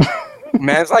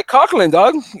 Man, it's like Coughlin,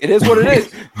 dog. It is what it is.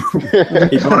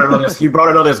 He brought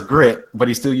in all this grit, but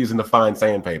he's still using the fine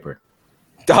sandpaper.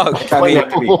 Dog,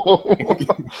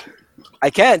 I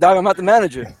can't, dog. I'm not the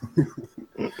manager.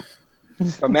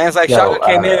 A man's like Xhaka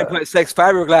came in and put 6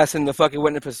 fiberglass in the fucking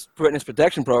witness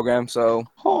protection program. So,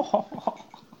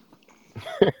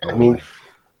 I mean,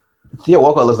 Theo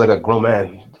Walcott looks like a grown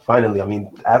man. Finally, I mean,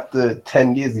 after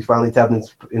 10 years, he finally tapped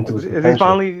into his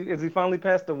potential. Is he finally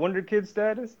past the Wonder Kid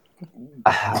status?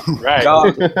 Right.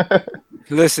 Dog,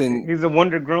 listen. He's a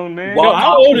wonder grown man. Well,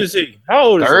 how old is he?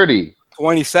 30.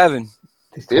 27.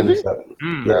 He's 27.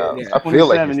 Yeah, I feel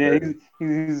like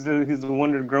he's a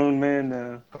wonder grown man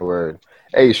now. Word.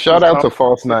 Hey, shout out to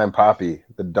False 9 Poppy,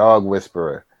 the dog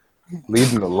whisperer,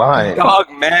 leading the line.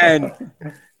 Dog man.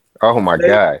 Oh my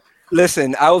God.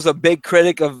 Listen, I was a big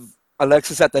critic of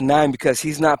Alexis at the 9 because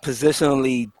he's not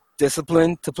positionally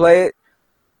disciplined to play it.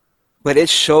 But it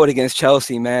showed against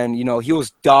Chelsea, man. You know, he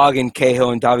was dogging Cahill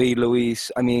and David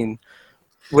Luiz. I mean,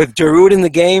 with Giroud in the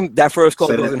game, that first goal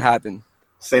Say that. doesn't happen.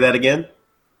 Say that again.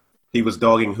 He was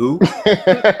dogging who?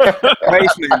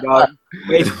 Wasteman, dog.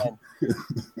 Wasteman.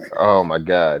 Oh my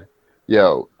God,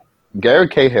 yo, Gary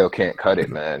Cahill can't cut it,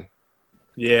 man.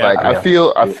 Yeah, Like I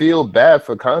feel bad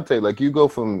for Conte. Like you go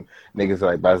from niggas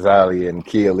like Barzali and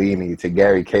Chiellini to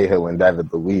Gary Cahill and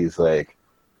David Luiz. Like,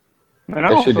 Man, I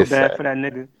don't feel bad for that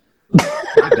nigga.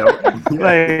 I don't.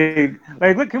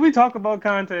 Like, look, can we talk about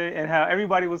Conte and how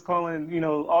everybody was calling,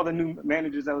 all the new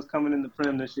managers that was coming in the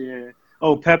Prem this year?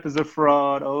 Oh, Pep is a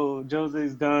fraud. Oh,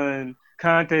 Jose's done.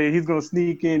 Conte, he's gonna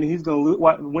sneak in. He's gonna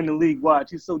win the league.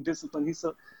 Watch, he's so disciplined. He's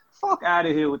so fuck out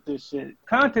of here with this shit.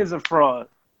 Conte's a fraud.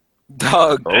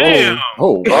 Dog. damn.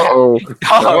 oh, uh-oh.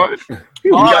 Dog.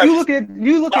 You look at.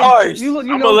 I'm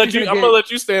I'm gonna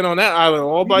let you stand on that island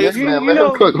all by yourself. man, let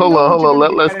him cook. Hold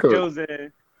on. Let's cook.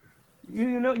 Jose.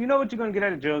 You know what you're gonna get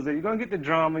out of Jose. You're gonna get the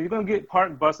drama. You're gonna get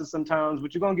park buses sometimes,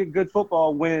 but you're gonna get good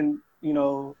football when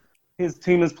his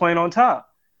team is playing on top.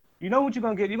 You know what you're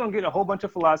gonna get? You're gonna get a whole bunch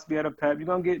of philosophy out of Pep. You're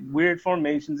gonna get weird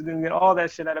formations. You're gonna get all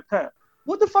that shit out of Pep.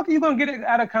 What the fuck are you gonna get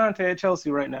out of Conte at Chelsea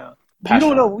right now? Passion.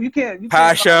 You don't know. You can't.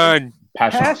 Passion.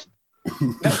 That's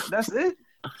it.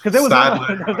 Because it was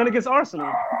done against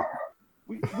Arsenal.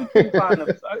 We couldn't find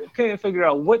I can't figure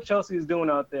out what Chelsea is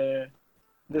doing out there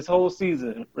this whole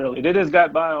season. Really, they just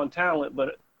got by on talent,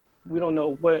 but we don't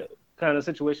know what kind of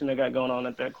situation they got going on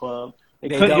at that club. They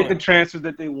couldn't get the transfers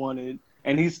that they wanted,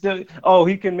 and he's still. Oh,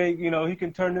 he can make. He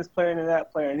can turn this player into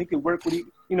that player, and he could work with.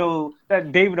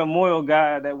 That David Amoyo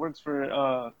guy that works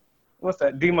for. What's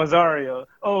that? Di Mazzario.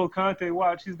 Oh, Conte,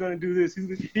 watch, he's going to do this.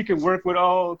 He can work with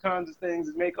all kinds of things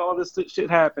and make all this shit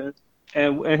happen.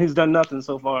 And he's done nothing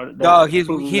so far. Dog, he's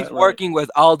working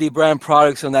with Aldi brand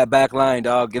products on that back line,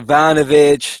 dog.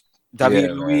 Ivanovic,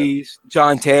 David Luiz,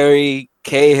 John Terry,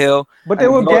 Cahill. But they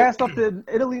were gassed up the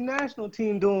Italy national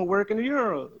team doing work in the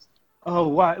Euros. Oh,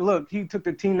 why? Look, he took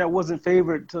the team that wasn't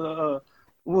favored to,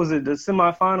 the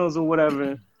semifinals or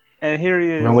whatever. And here he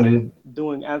is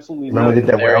doing absolutely nothing.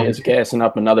 There he is gassing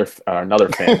up another fan.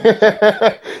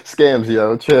 Scams,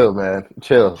 yo. Chill, man.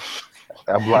 Chill.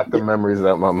 I blocked the memories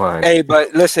out my mind. Hey,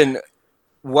 but listen,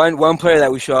 one player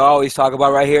that we should always talk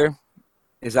about right here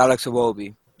is Alex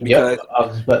Iwobi. Because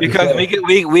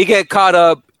we get caught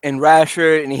up in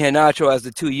Rashford and Iheanacho as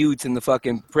the two youths in the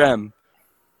fucking Prem.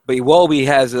 But Iwobi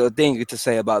has a thing to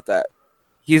say about that.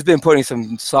 He's been putting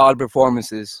some solid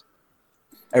performances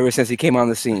ever since he came on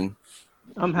the scene.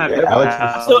 I'm happy.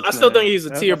 I still think he's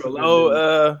a tier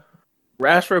below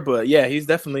Rashford, but yeah, he's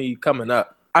definitely coming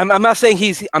up. I'm not saying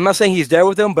he's there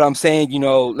with him, but I'm saying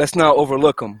let's not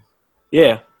overlook him.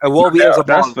 Yeah, Iwobi is a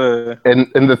baller.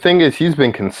 And the thing is, he's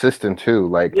been consistent too.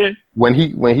 Like when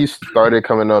he started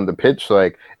coming on the pitch,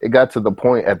 like it got to the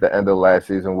point at the end of last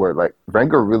season where like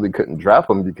Wenger really couldn't drop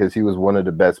him because he was one of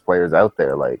the best players out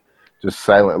there. Like just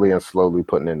silently and slowly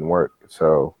putting in work.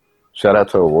 So. Shout out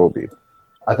to Iwobi.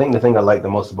 I think the thing I like the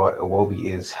most about Iwobi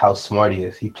is how smart he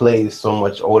is. He plays so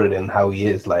much older than how he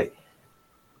is. Like,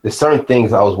 there's certain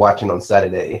things I was watching on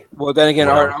Saturday. Well, then again,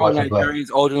 are Nigerians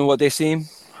older than what they seem?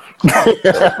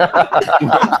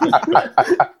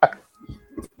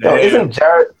 No, isn't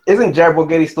Jared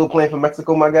Borghetti still playing for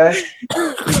Mexico, my guy?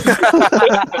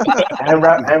 and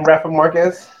Rafa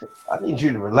Marquez? I need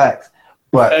you to relax.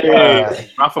 But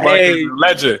Rafa Marquez is a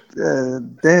legend.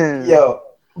 Damn. Yo.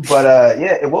 But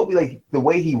it won't be like the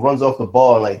way he runs off the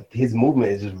ball. Like his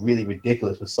movement is just really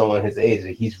ridiculous for someone his age.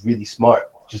 Like, he's really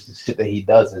smart. Just the shit that he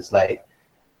does. It's like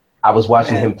I was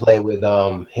watching him play with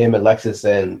him, Alexis,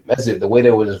 and Mesut. The way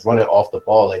they were just running off the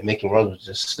ball, like making runs, was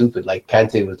just stupid. Like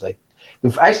Kante was like,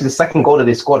 actually the second goal that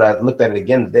they scored, I looked at it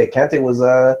again today. Kante was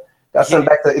got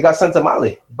sent to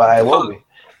Mali by Iwobi.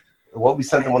 Iwobi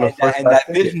sent him one of the first. And that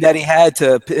vision that he had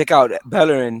to pick out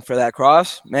Bellerin for that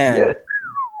cross, man.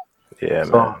 Yeah,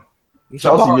 man.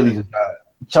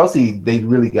 Chelsea they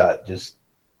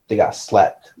got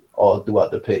slapped all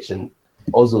throughout the pitch, and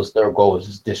Ozil's third goal was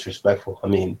just disrespectful. I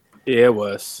mean, yeah, it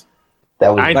was. That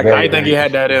was. I didn't think he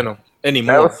had that in him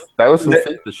anymore. That was some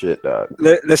FIFA shit, dog.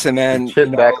 Listen, man.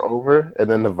 Shit back over, and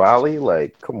then the volley.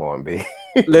 Like, come on, B.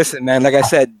 Listen, man. Like I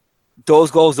said, those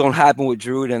goals don't happen with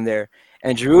Giroud in there.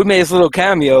 And Giroud made his little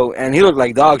cameo, and he looked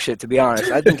like dog shit. To be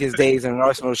honest, I think his days in an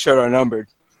Arsenal shirt are numbered.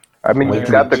 I mean, he's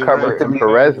got the cover in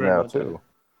Perez now, too.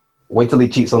 Wait till he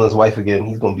cheats on his wife again.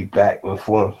 He's going to be back in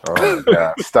form. Oh,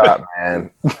 God. Stop,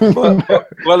 man.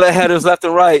 Well, the headers left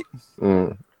and right.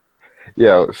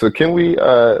 Yeah, so can we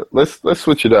let's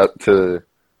switch it up to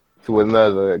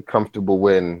another comfortable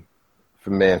win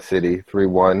for Man City,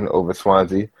 3-1 over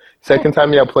Swansea. Second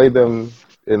time y'all played them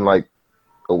in, like,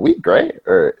 a week, right?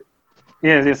 Or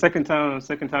Yeah, second time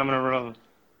in a row.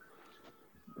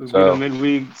 So,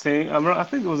 midweek, I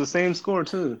think it was the same score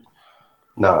too.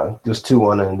 Nah, just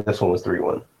 2-1, and this one was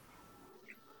 3-1.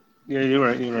 Yeah, you're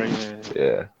right.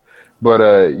 Yeah.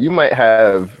 But you might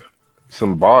have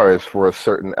some bars for a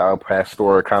certain Al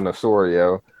Pastor connoisseur,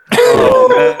 yo.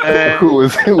 who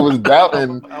was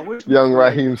doubting young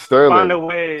Raheem Sterling. Find a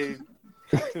way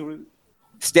to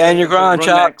stand your ground,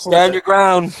 Chop. Stand your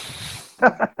ground.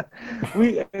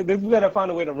 we gotta find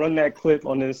a way to run that clip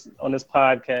on this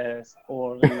podcast,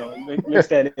 or mix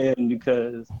that in,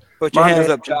 because put your hands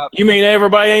up, Chop. You mean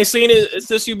everybody ain't seen it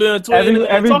since you've been tweeting?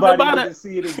 Everybody needs to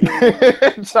see it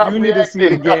again. You need to see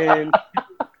it again.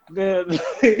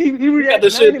 He reacted.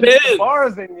 The shit the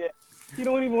bars in yet. He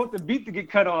don't even want the beat to get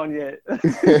cut on yet.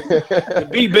 The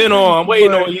beat been on. I'm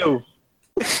waiting on you.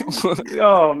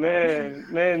 Oh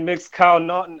man, mixed Kyle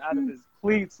Naughton out of his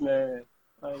cleats, man.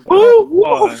 Like,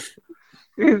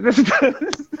 he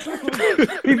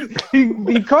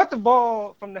caught the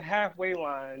ball from the halfway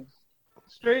line,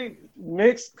 straight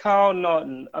mixed Kyle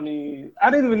Naughton. I mean, I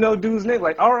didn't even know dude's name.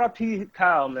 Like, R.I.P.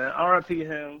 Kyle, man. R.I.P.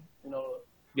 him.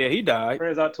 Yeah, he died.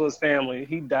 Prayers out to his family.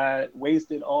 He died,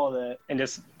 wasted all that, and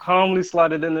just calmly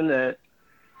slotted in the net.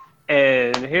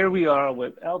 And here we are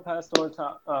with El Pastor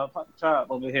Chop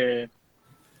over here,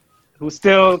 who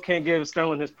still can't give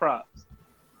Sterling his props.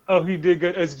 Oh, he did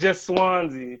good. It's just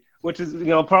Swansea, which is,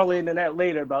 partly into that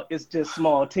later about it's just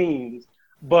small teams.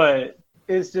 But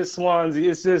it's just Swansea.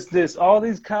 It's just this. All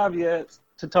these caveats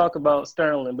to talk about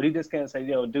Sterling, but he just can't say,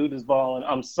 yo, dude is balling.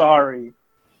 I'm sorry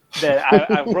that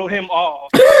I wrote him off.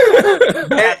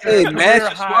 Hey, man,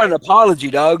 just want an apology,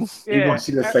 dog. Yeah. He wants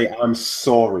you to say, I'm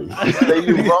sorry. Say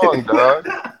you wrong,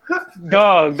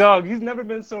 dog. Dog. He's never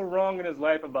been so wrong in his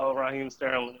life about Raheem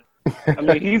Sterling. I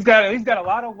mean, he's got a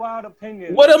lot of wild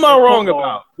opinions. What am I wrong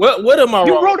about? What am I wrong?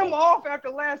 You wrote him off after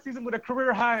last season with a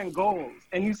career high in goals,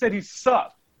 and you said he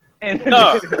sucked. And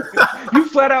you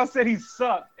flat out said he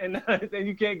sucked, and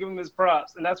you can't give him his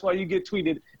props, and that's why you get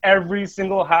tweeted every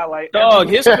single highlight. Dog,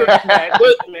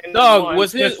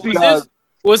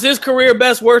 was his career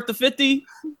best worth the 50?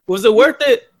 Was it worth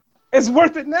it? It's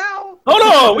worth it now. Hold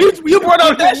on, you brought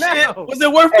up that shit. Was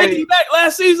it worth 50 back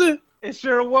last season? It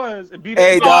sure was.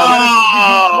 Hey,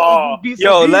 dog.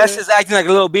 Yo, Les is acting like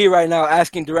a little B right now,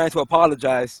 asking Durant to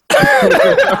apologize.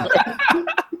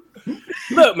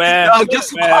 Look, man. Dog,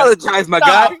 just apologize, my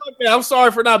guy. I'm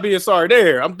sorry for not being sorry.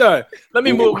 There, I'm done. Let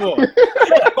me move on.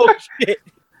 Oh, shit.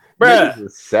 Bruh.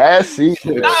 Sassy.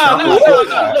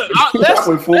 Let's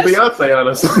full Beyonce on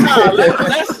us.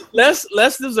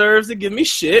 Les deserves to give me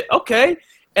shit. Okay.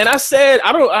 And I said,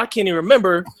 I can't even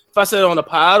remember if I said it on the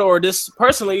pod or this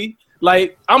personally.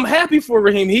 Like, I'm happy for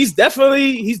Raheem. He's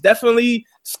definitely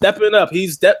stepping up.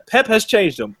 Pep has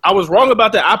changed him. I was wrong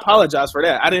about that. I apologize for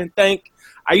that. I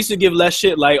used to give less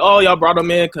shit like, oh, y'all brought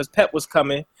him in because Pep was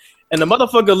coming. And the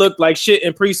motherfucker looked like shit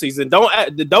in preseason.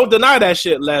 Don't deny that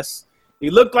shit, Les.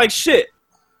 He looked like shit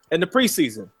in the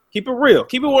preseason. Keep it real.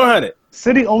 Keep it 100.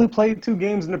 City only played 2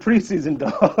 games in the preseason,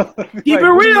 dog. Keep it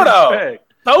real, though.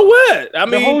 So what? I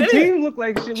mean, the whole team looked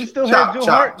like shit. We still had Joe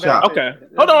Hart back there. Okay.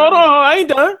 Hold on. I ain't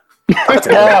done. Let's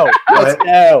go.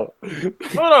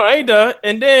 Hold on, I ain't done.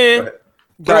 And then,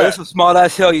 bro, this is a small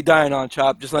ass hill you dying on,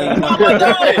 Chop. Just letting you know.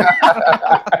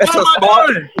 It's a small.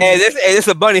 Hey, this is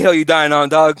a bunny hill you dying on,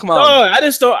 dog. Come on. No,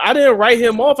 I didn't write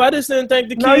him off. I just didn't think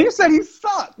the kid. No, you said he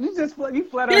sucked. You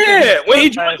flat out. Yeah, when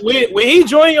he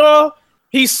joined y'all,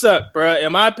 he sucked, bro.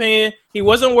 In my opinion, he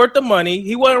wasn't worth the money.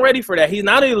 He wasn't ready for that. He's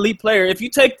not an elite player. If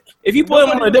you put him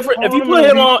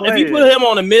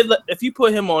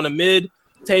on a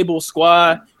mid-table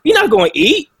squad, he's not going to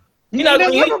eat. He's not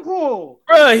going to eat. Bro,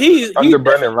 under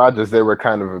Brendan Rodgers, they were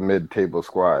kind of a mid-table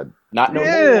squad. Not no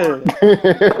more.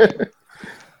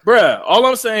 Bruh, all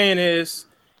I'm saying is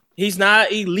he's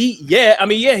not elite yet. I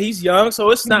mean, yeah, he's young, so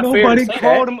it's not fair to say Nobody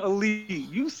called him elite.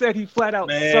 You said he flat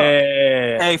out sucked.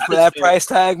 Hey, for that price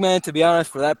tag, man, to be honest,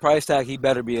 for that price tag, he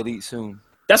better be elite soon.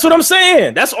 That's what I'm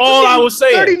saying. That's all I was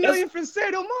saying. $30 million for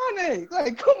Sadio Mane.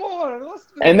 Like, come on.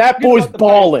 And that boy's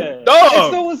balling. Dog.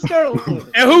 And so was Sterling.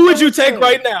 And who would you take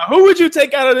right now? Who would you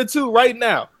take out of the two right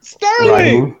now?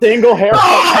 Sterling. Single haircut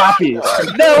copies.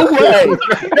 No way.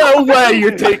 No way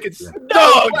you're taking.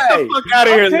 No way. Get the fuck out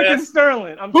of here, I'm taking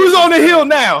Sterling. Who's on the hill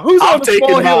now? Who's on the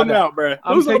small hill now, bro?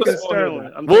 I'm taking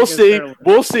Sterling. We'll see.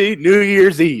 We'll see. New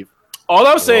Year's Eve. All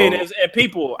I'm saying is, and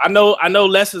people, I know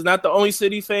Les is not the only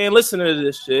City fan listening to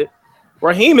this shit.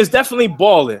 Raheem is definitely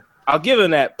balling. I'll give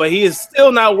him that, but he is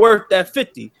still not worth that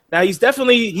 50. Now he's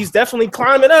definitely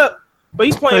climbing up, but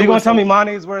he's playing. So you gonna tell me Mane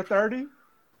is worth 30?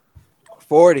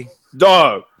 40.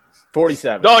 Dog.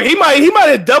 47. Dog, he might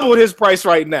have doubled his price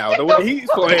right now the way he's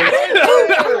playing.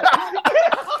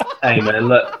 Hey man,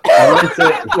 look.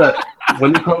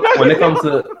 When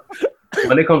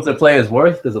it comes to players'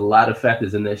 worth, there's a lot of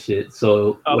factors in that shit.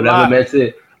 So whatever Man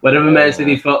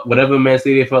City felt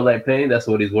like paying, that's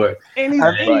what he's worth. And he's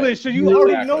English, so you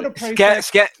already know the price.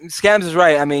 Scams is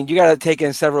right. I mean, you got to take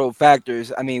in several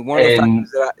factors. I mean, one of the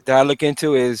factors that I look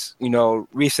into is,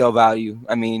 resale value.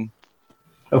 I mean,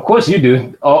 of course you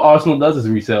do. All Arsenal does is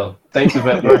resell. Thanks to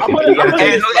Van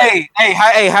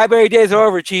Hey, Highbury days are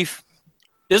over, Chief.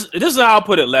 This is how I'll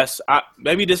put it, Les.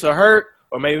 Maybe this will hurt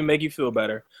or maybe make you feel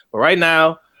better. But right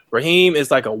now, Raheem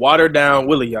is like a watered down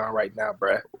Willian right now,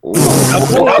 bruh.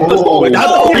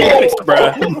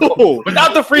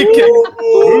 Without the free kick.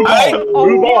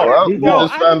 We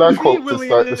just found our quote to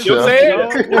start the show.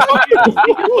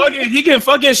 He can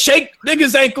fucking shake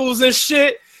niggas' ankles and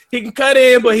shit. He can cut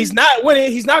in, but he's not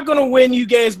winning. He's not gonna win you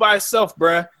games by himself,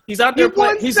 bruh. He's out there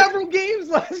playing. He won several games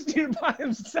last year by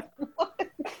himself.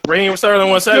 Raheem Sterling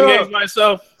won 7 games by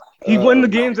himself. He won the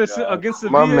games against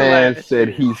Sevilla. My man said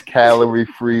he's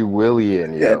calorie-free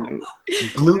Willian,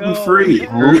 gluten-free.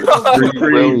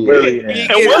 Gluten-free Willian.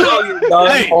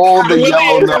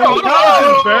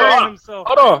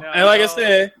 Hold on. And like I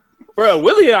said, bro,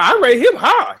 Willian, I rate him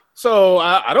high. So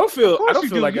I don't feel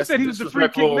like you said he was the free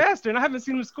kick master, and I haven't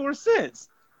seen him score since.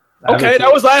 Okay,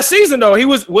 that was last season though.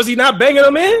 Was he not banging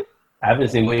them in? I haven't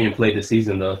seen William play this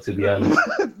season though, to be honest.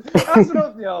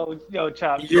 Yo,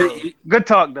 Chop. Good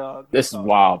talk, dog. This is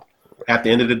wild. At the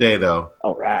end of the day, though,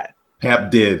 all right, Pep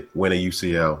did win a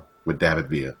UCL with David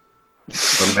Villa.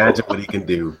 So imagine what he can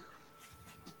do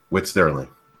with Sterling.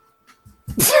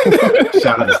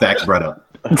 Shout out to Stack's brother.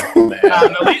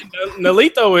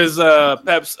 Nolito is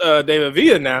Pep's David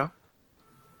Villa now.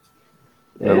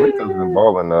 Nolito's been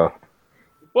balling though.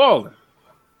 Balling.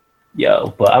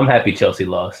 Yo, but I'm happy Chelsea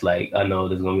lost. Like, I know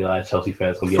there's gonna be a lot of Chelsea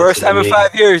fans gonna be first time in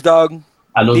 5 years, dog.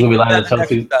 I know there's gonna be a lot of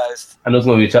Chelsea. I know there's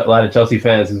gonna be a lot of Chelsea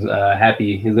fans who's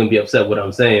happy. He's gonna be upset with what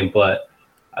I'm saying, but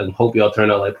I hope y'all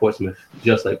turn out like Portsmouth,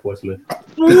 just like Portsmouth.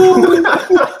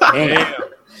 Damn.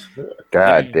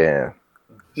 God damn.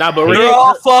 Nah, but we're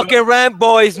all fucking rant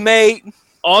boys, mate.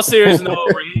 All serious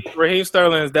note, Raheem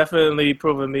Sterling has definitely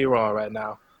proven me wrong right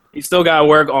now. He still got to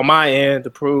work on my end to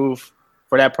prove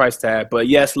for that price tag. But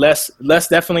yes, Les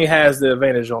definitely has the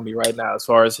advantage on me right now as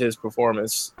far as his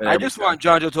performance. I just want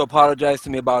Jonjo to apologize to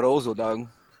me about Ozil, dog.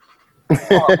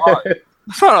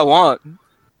 That's what I want.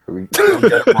 We'll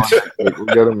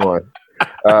get him on.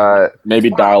 Maybe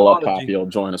dial up Poppy will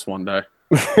join us one day.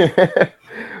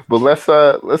 But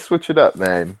let's switch it up,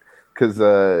 man. Because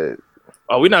are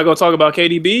we not gonna talk about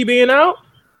KDB being out?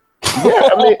 Yeah,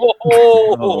 I mean,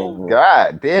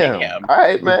 God damn. All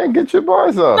right, man, get your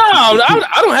bars off. No,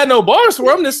 I don't have no bars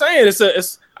for him. I'm just saying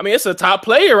it's a top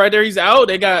player right there. He's out.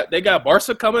 They got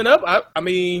Barca coming up. I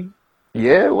mean,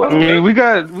 yeah, well, I mean, we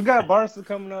got Barca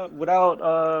coming up without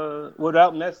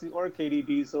Messi or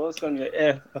KDB, so it's gonna be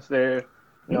an affair.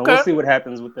 We'll see what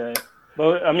happens with that.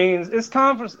 But I mean, it's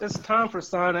time for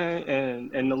Sane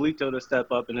and Nolito to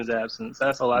step up in his absence.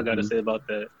 That's all I got to say about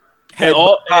that.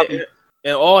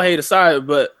 And all hate aside,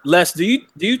 but Les, do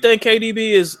you think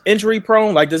KDB is injury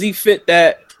prone? Like, does he fit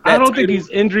that I don't think he's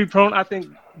injury prone. I think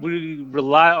we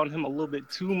rely on him a little bit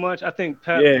too much. I think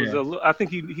Pep I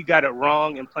think he got it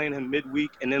wrong in playing him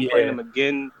midweek and then playing him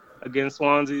again against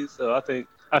Swansea. So I think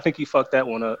he fucked that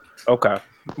one up. Okay.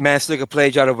 Man, stick a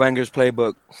page out of Wenger's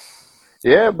playbook.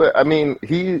 Yeah, but I mean,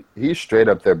 he's straight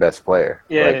up their best player.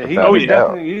 Yeah, he's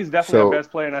definitely their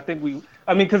best player, and I think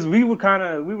because we were kind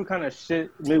of shit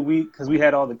midweek because we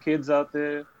had all the kids out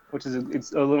there, which is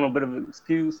it's a little bit of an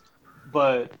excuse.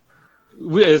 But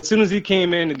as soon as he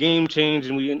came in, the game changed,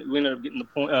 and we ended up getting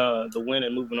the win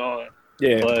and moving on.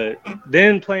 Yeah. But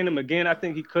then playing him again, I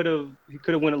think he could have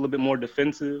went a little bit more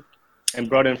defensive and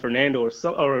brought in Fernando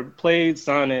or played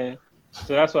Sane.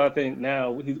 So that's why I think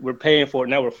now we're paying for it.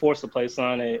 Now we're forced to play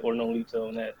Sane or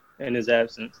Nolito in his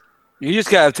absence. You just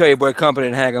gotta tell your boy Company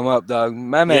and hang him up, dog.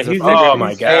 My man's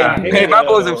my god! Hey, my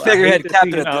boy's a figurehead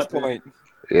captain at this point.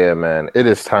 Yeah, man, it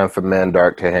is time for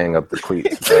Mandark to hang up the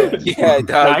cleats. Yeah,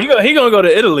 dog. He gonna go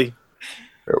to Italy.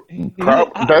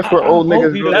 That's where old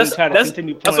niggas go. That's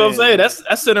what I'm saying.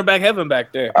 That's center back heaven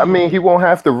back there. I mean, he won't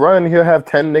have to run. He'll have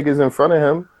 10 niggas in front of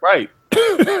him. Right.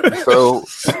 So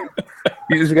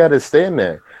you just got to stand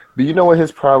there. But you know what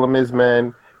his problem is,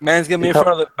 man? Man's gonna be in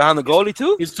front of behind the goalie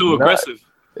too. He's too aggressive.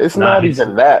 It's not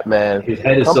even that, man. His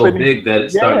head is so big that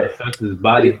it's starting to affect his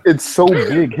body. It's so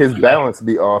big, his balance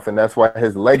be off, and that's why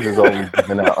his legs is always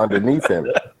moving out underneath him.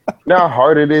 You know how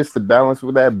hard it is to balance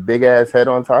with that big ass head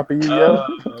on top of you, yo?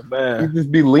 Man. You just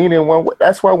be leaning one way.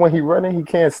 That's why when he running, he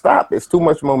can't stop. It's too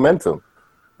much momentum.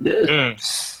 Yeah.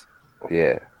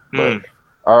 Yeah. But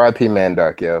R.I.P. Man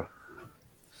Dark, yo.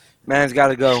 Man's got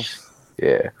to go.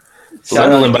 Yeah.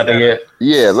 Sunderland about to get.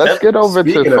 Yeah, let's get over to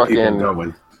Speaking of people fucking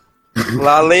going.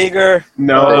 La Liga.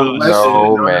 No,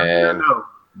 no, man. no.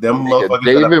 Them Nigga, motherfuckers.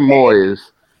 David Moyes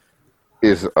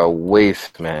is a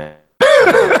waste, man.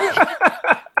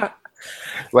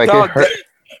 Like Dog,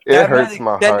 it hurts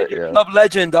my heart, yeah. Club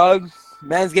legend, dog.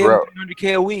 Man's getting Bro.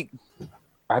 $300K a week.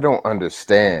 I don't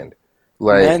understand.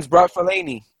 Like, Man's brought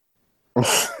Fellaini.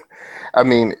 I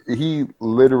mean, he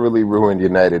literally ruined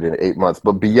United in 8 months.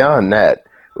 But beyond that,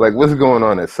 like, what's going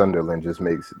on at Sunderland just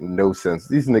makes no sense.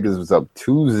 These niggas was up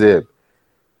 2-0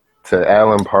 to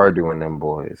Alan Pardew and them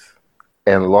boys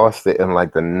and lost it in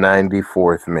like the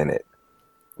 94th minute.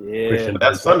 Yeah,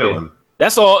 That's Sunderland.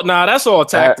 That's all. Nah, that's all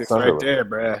tactics That's right there,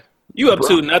 bruh. You up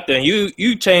to nothing.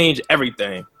 You change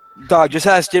everything. Dog, just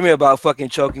ask Jimmy about fucking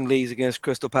choking leagues against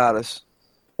Crystal Palace.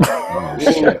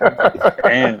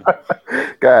 Damn.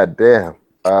 God damn.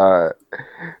 But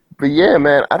yeah,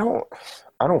 man, I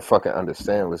don't fucking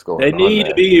understand what's going They on. need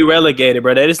to be relegated,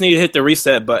 bro. They just need to hit the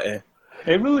reset button.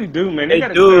 They really do, man. They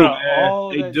gotta do, clear out man. all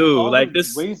They that- do. all Like those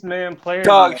this- waste man players.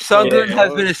 Dog, that- Sunderland Yeah.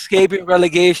 has been escaping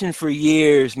relegation for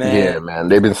years, man. Yeah, man,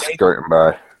 they've been skirting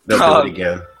by. They'll do it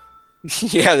again.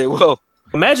 Yeah, they will.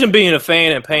 Imagine being a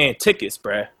fan and paying tickets,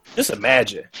 bruh. Just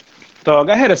imagine. Dog,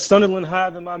 I had a Sunderland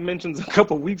hive in my mentions a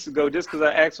couple weeks ago just because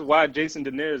I asked why Jason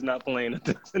Daenerys is not playing in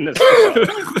this. Them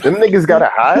niggas got a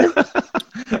high?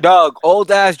 Dog,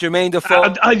 old ass Jermaine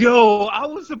Defoe. I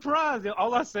was surprised.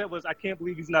 All I said was, I can't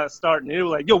believe he's not starting. And they were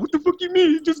like, yo, what the fuck you mean?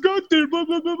 He just got there. Blah,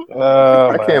 blah, blah, blah.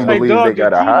 I can't Like, believe dog, they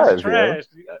got your a team is hive, yo. trash.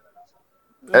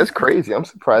 That's crazy. I'm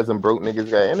surprised them broke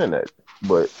niggas got internet.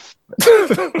 But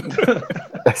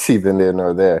that's either there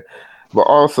nor there. But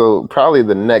also, probably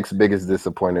the next biggest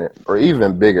disappointment, or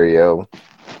even bigger, yo.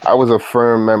 I was a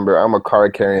firm member. I'm a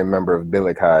card-carrying member of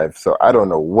Billick Hive, so I don't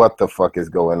know what the fuck is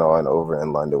going on over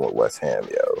in London with West Ham,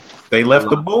 yo. They left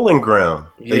the bowling ground.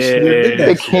 They shouldn't have did that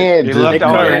They shit. can't They just left do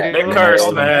all that. They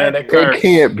cursed, man. They It cursed.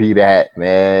 can't be that,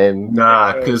 man.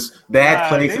 Nah, because that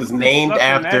place they is really named sucked the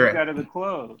magic after out of the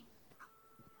club.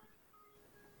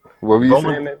 What were you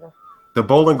Bowling- saying, Nathan? the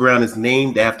bowling ground is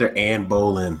named after Ann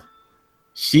Boleyn.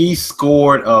 She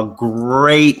scored a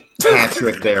great hat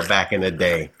trick there back in the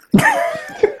day.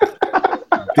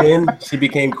 Then she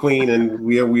became queen, and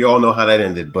we all know how that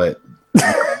ended. But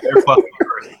they're fucking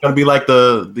cursed. It's gonna be like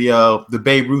the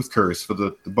Babe Ruth curse for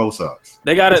the Bo Sox.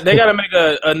 They gotta make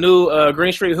a new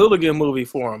Green Street Hooligan movie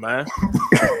for him, man.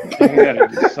 They gotta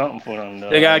do something for them, though.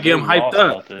 They gotta get 'em hyped lost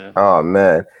up. out there. Oh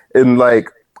man, and like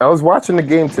I was watching the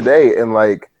game today, and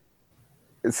like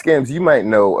Scams, you might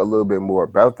know a little bit more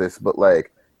about this, but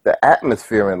like the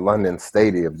atmosphere in London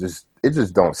Stadium just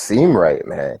don't seem right,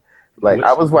 man. Like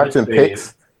I was watching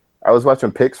pics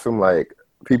from like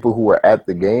people who were at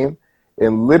the game,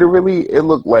 and literally it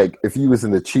looked like if you was in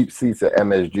the cheap seats at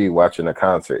MSG watching a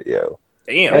concert, yo.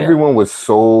 Damn. Everyone was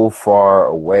so far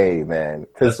away, man.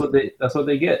 That's what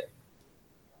they get.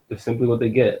 It's simply what they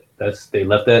get. They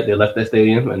left that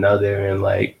stadium, and now they're in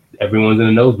like everyone's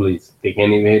in the nosebleeds. They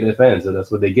can't even hear their fans, so that's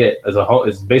what they get as a whole.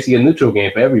 It's basically a neutral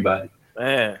game for everybody.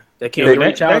 Man, they can't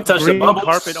reach out and touch the green bubbles.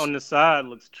 carpet on the side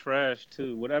looks trash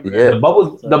too. Whatever. Yeah. The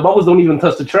bubbles don't even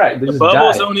touch the track. They The just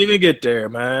bubbles die. don't even get there,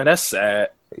 man. That's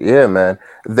sad. Yeah, man.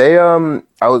 They I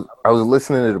was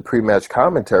listening to the pre-match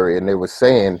commentary, and they were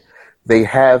saying they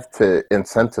have to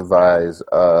incentivize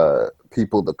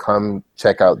people to come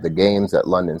check out the games at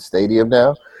London Stadium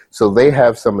now. So they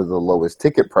have some of the lowest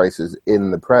ticket prices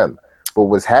in the Prem. But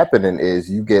what's happening is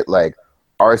you get like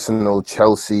Arsenal,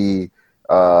 Chelsea,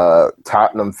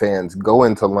 Tottenham fans go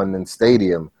into London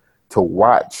Stadium to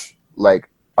watch like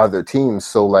other teams.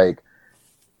 So like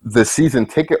the season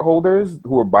ticket holders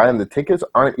who are buying the tickets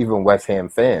aren't even West Ham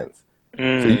fans. So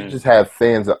you just have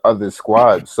fans of other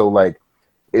squads. So like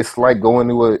it's like going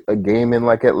to a game in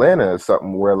like Atlanta or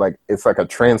something where like it's like a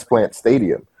transplant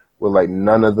stadium where like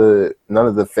none of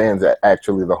the fans are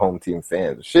actually the home team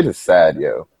fans. Shit is sad,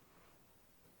 yo.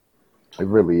 It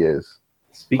really is.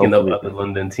 Speaking of other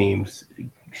London teams,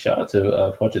 shout out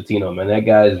to Pochettino, man. That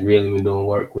guy's really been doing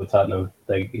work with Tottenham.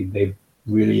 Like they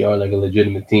really are like a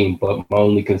legitimate team. But my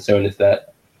only concern is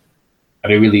that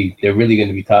they're really going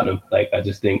to be Tottenham. Like I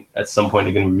just think at some point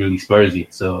they're going to be really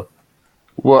Spursy. So.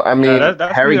 Well, I mean,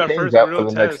 that's Harry our Kane's first out for real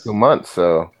the next test. 2 months,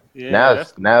 so Yeah,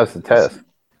 now it's the test.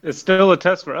 It's still a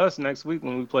test for us next week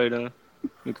when we play them,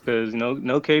 because no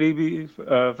KDB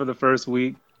for the first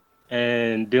week,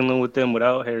 and dealing with them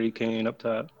without Harry Kane up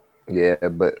top. Yeah,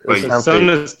 but Wait, The sun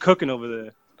is cooking over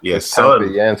there. Yeah, It's time for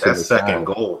son, Jansen that to second shine.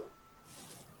 goal.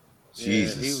 Yeah,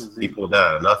 Jesus, he he pulled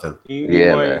out of nothing. He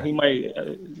Yeah, man. might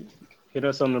hit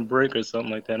us on the break or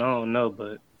something like that. I don't know,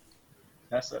 but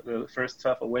that's the first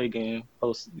tough away game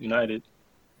post United.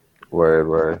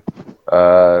 Word.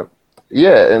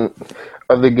 Yeah, and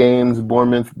other games,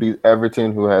 Bournemouth beat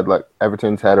Everton,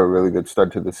 Everton's had a really good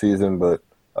start to the season, but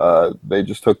they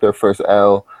just took their first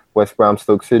L. West Brom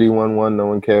Stoke City 1-1, no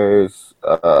one cares.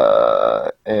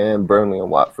 And Burnley and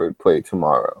Watford play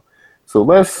tomorrow. So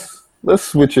let's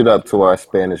switch it up to our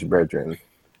Spanish brethren.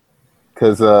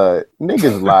 Because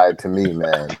niggas lied to me,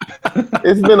 man.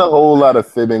 It's been a whole lot of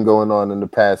fibbing going on in the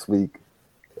past week.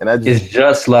 And It's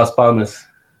just Las Palmas.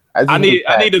 I need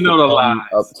to know the lie.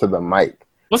 Up to the mic.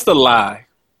 What's the lie?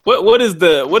 What is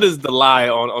the lie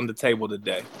on the table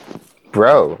today?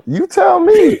 Bro, you tell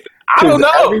me. I don't know.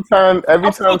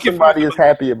 Every time somebody is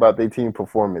happy about their team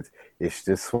performance, it's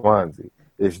just Swansea.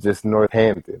 It's just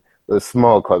Northampton. The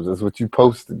small clubs. That's what you're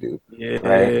supposed to do. Yeah.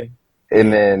 Right?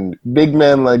 And then big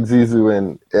men like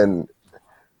Zizou and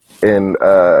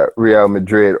Real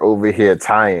Madrid over here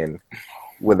tying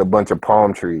with a bunch of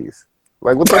palm trees.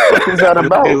 Like, what the fuck is that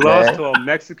about, They lost man? to a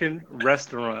Mexican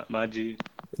restaurant, my G.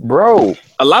 Bro.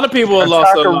 A lot of people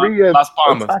lost to Las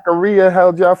Palmas. Taqueria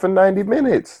held y'all for 90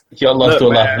 minutes. Y'all lost to a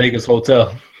Las Vegas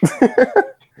hotel.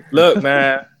 Look,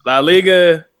 man, La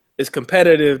Liga is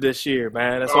competitive this year,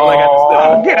 man. That's all I got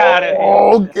to say. Get out of here.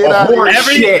 Oh, get out of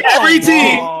here. Every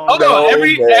team.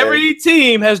 Every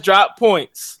team has dropped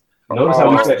points. Notice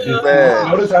how he said.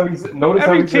 Notice Every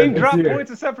how he team said dropped this year.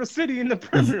 points except for City in the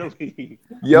Premier League.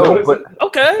 Yo, but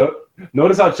Okay.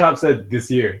 Notice how Chop said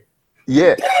this year.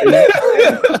 yeah.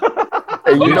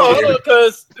 And you know,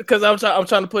 Because I'm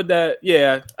trying to put that.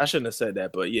 Yeah, I shouldn't have said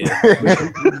that, but yeah.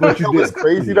 but you know what's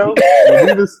crazy though?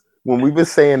 When we was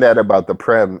saying that about the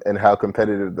Prem and how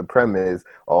competitive the Prem is,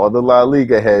 all the La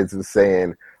Liga heads was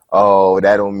saying, "Oh,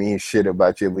 that don't mean shit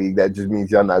about your league. That just means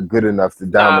y'all not good enough to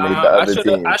dominate the other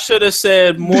teams." I should have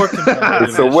said more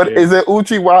competitive. So what is it,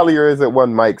 Uchi Wally, or is it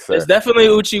one Mike, sir? It's definitely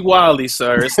Uchi Wally,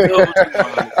 sir. It's still Uchi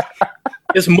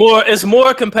Wally. It's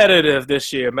more competitive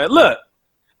this year, man. Look,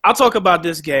 I'll talk about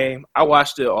this game. I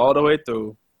watched it all the way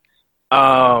through.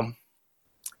 I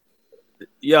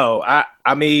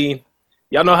mean,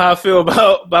 y'all know how I feel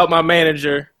about my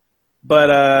manager,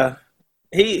 but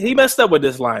he messed up with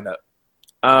this lineup.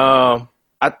 I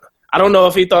don't know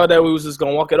if he thought that we was just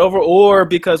gonna walk it over, or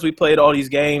because we played all these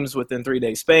games within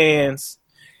 3-day spans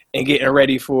and getting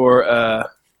ready for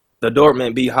the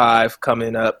Dortmund Beehive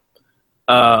coming up.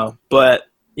 But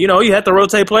you know, you have to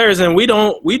rotate players, and we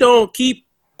don't keep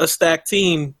a stacked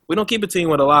team. We don't keep a team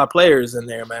with a lot of players in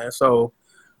there, man. So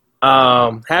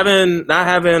not having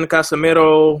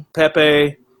Casemiro,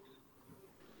 Pepe,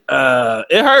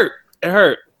 it hurt. It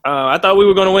hurt. I thought we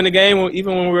were going to win the game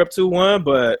even when we were up 2-1,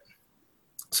 but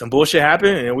some bullshit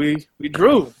happened and we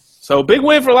drew. So big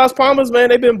win for Las Palmas, man.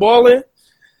 They've been balling.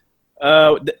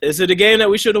 Is it a game that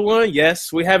we should have won?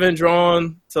 Yes. We haven't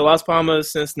drawn to Las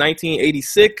Palmas since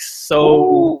 1986.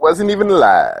 So wasn't even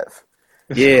alive.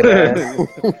 Yeah, man.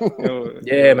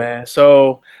 Yeah, man.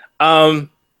 So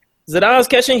Zidane's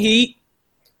catching heat.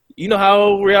 You know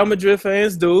how Real Madrid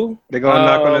fans do. They're going to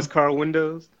knock on his car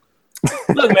windows.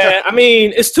 Look, man, I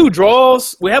mean, it's 2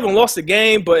 draws. We haven't lost a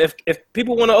game, but if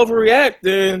people want to overreact,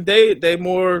 then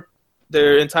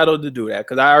they're entitled to do that,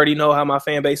 because I already know how my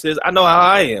fan base is. I know how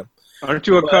I am. Aren't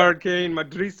you a card carrying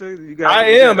Madrista? I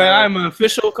am, man. I'm an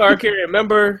official card carrying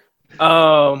member.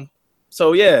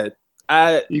 So yeah,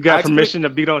 you got permission to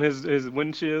beat on his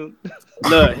windshield?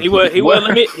 Look, he wouldn't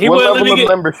let me. He wouldn't let me get.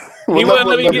 He wouldn't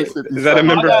let me get. Is that a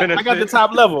member benefit? I got the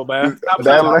top level, man.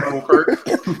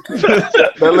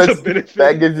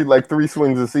 That gives you like 3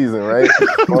 swings a season, right?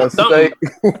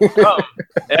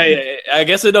 Hey, I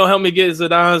guess it don't help me get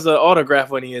Zidane's autograph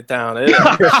when he in town.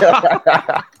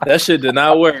 That shit did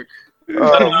not work. I'm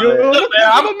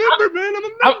a member, man. I'm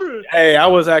a member. Hey, I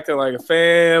was acting like a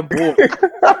fan. Boy.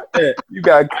 You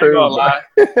got curved.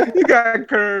 You got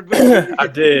curved. I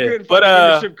did. But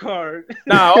membership card.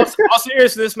 all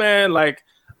seriousness, man. Like,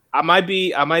 I might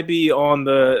be on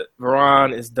the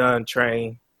Varane is done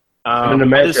train. I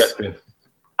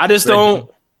just don't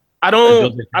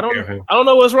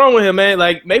know what's wrong with him, man.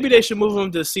 Like, maybe they should move him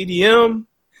to CDM.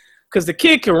 Because the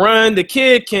kid can run,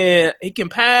 he can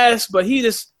pass, but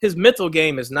his mental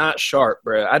game is not sharp,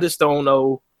 bro. I just don't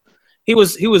know. He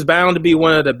was bound to be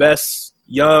one of the best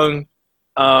young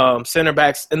center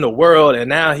backs in the world, and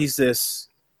now he's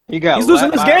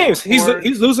losing his games.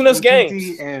 He's losing his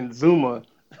games. And Zuma.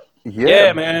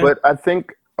 Yeah, man. But I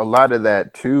think a lot of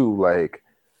that too, like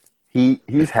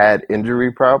he's had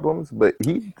injury problems, but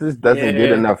he just doesn't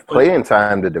get enough playing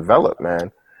time to develop, man.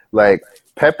 Like,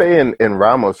 Pepe and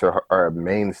Ramos are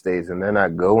mainstays, and they're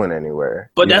not going anywhere.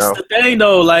 But that's the thing,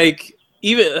 though. Like,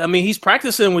 he's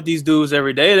practicing with these dudes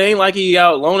every day. It ain't like he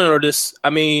out loaning or this. I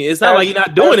mean, it's not like he's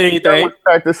not doing anything.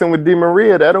 Practicing with Di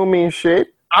Maria, that don't mean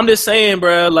shit. I'm just saying,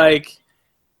 bro. Like,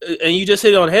 and you just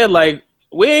hit it on the head. Like,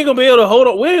 we ain't gonna be able to hold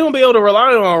on. We ain't gonna be able to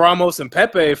rely on Ramos and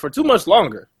Pepe for too much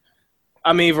longer.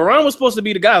 I mean, Varane was supposed to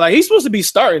be the guy. Like, he's supposed to be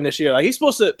starting this year. Like,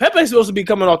 Pepe's supposed to be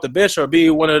coming off the bench or be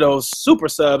one of those super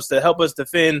subs to help us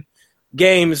defend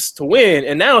games to win.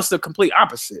 And now it's the complete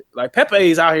opposite. Like,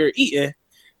 Pepe is out here eating,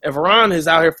 and Varane is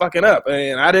out here fucking up.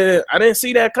 And I didn't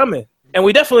see that coming. And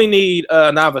we definitely need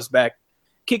Navas back.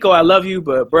 Kiko, I love you,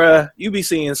 but bruh, you be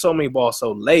seeing so many balls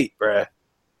so late, bruh.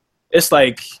 It's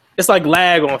like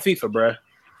lag on FIFA, bruh.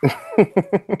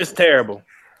 It's terrible.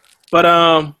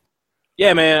 But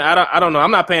yeah, man, I don't know.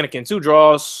 I'm not panicking. 2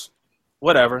 draws,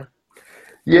 whatever.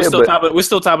 Yeah, we're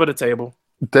still top of the table.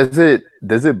 Does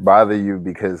it bother you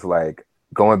because, like,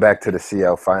 going back to the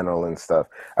CL final and stuff,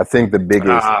 I think the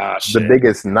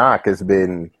biggest knock has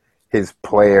been his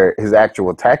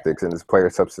actual tactics and his player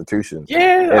substitutions.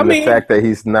 Yeah, and the fact that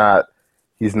he's not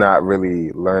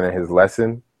really learning his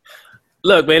lesson.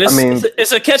 Look, man,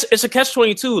 it's a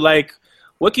catch-22. Like,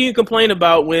 what can you complain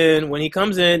about when he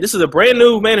comes in? This is a brand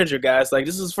new manager, guys. Like,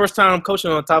 this is his first time coaching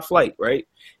on top flight, right?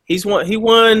 He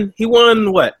won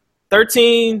what?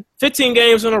 15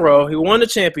 games in a row. He won the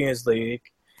Champions League.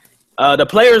 The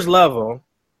players love him.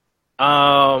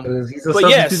 He's a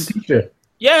substitute teacher.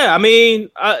 Yeah, I mean,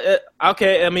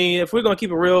 okay. I mean, if we're gonna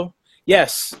keep it real,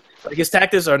 yes, like his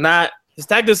tactics are not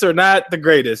the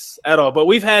greatest at all. But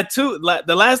we've had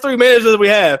the last 3 managers we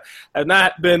have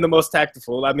not been the most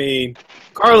tactful. I mean,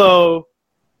 Carlo,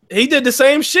 he did the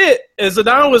same shit, and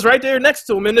Zidane was right there next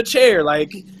to him in the chair,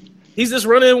 like he's just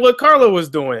running what Carlo was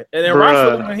doing. And then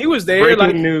Rafa, when he was there,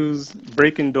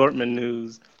 breaking Dortmund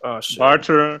news. Oh shit!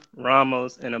 Bartra,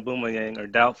 Ramos, and Aubameyang are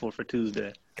doubtful for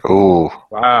Tuesday. Oh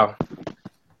wow!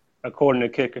 According to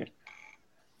Kicker.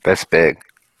 That's big.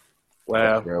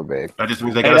 Wow, that's real big. That just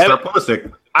means they gotta start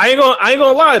Pulisic. I ain't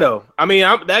gonna lie though. I mean,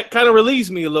 that kind of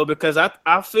relieves me a little because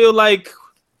I feel like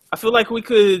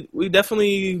we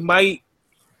definitely might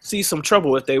see some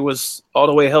trouble if they was all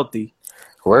the way healthy.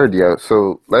 Word, yo.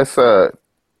 So let's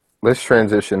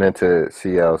transition into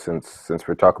CL since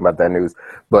we're talking about that news.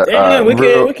 But we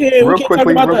can talk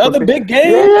about the other big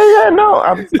games. Yeah. No,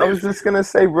 I was just gonna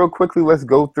say real quickly. Let's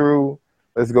go through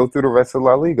the rest of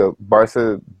La Liga.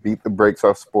 Barca beat the brakes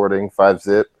off Sporting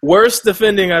 5-0. Worst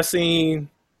defending I've seen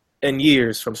in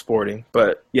years from Sporting.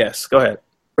 But yes, go ahead.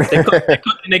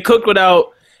 They cooked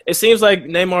without. It seems like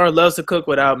Neymar loves to cook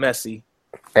without Messi.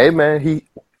 Hey man,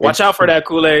 watch out for that,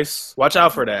 Kool-Aid. Watch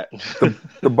out for that.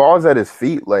 The ball's at his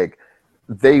feet. Like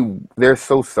they're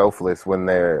so selfless when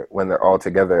they're all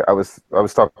together. I was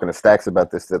talking to Stacks about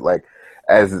this, that like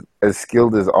as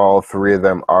skilled as all 3 of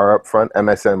them are up front,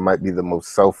 MSN might be the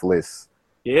most selfless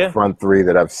front 3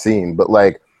 that I've seen. But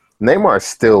like Neymar's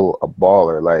still a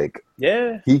baller. Like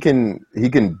he can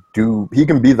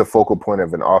be the focal point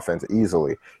of an offense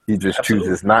easily. He just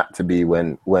chooses not to be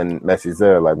when Messi's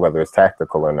there, like whether it's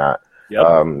tactical or not. Yep.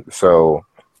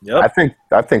 I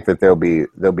think that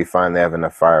they'll be fine. They have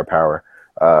enough firepower.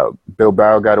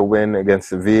 Bilbao got a win against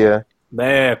Sevilla.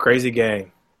 Man, crazy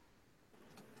game.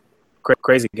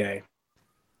 Crazy game.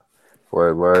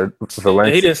 Word.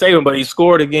 He didn't save him, but he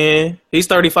scored again. He's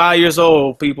 35 years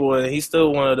old, people, and he's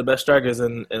still one of the best strikers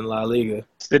in La Liga.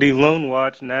 City Loan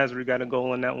Watch, Nasri got a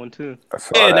goal in that one too.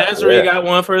 Nasri got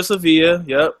one for Sevilla.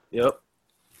 Yep.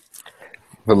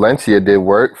 Valencia did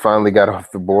work. Finally got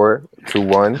off the board.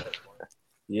 2-1.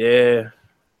 Yeah.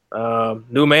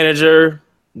 New manager,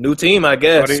 new team, I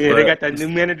guess. They got that new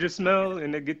manager smell,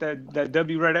 and they get that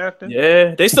W right after.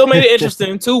 Yeah, they still made it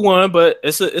interesting. 2-1, but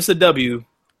it's a W.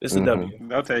 It's a W.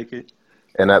 I'll take it.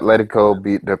 And Atletico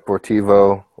beat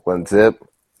Deportivo 1-0.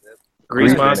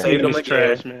 Griezmann saved them again.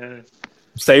 Trash, man.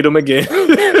 Saved them again.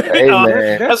 Hey,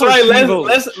 man. That's right.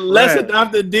 Let's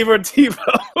adopt the Deportivo.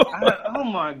 Oh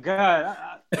my God.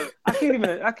 I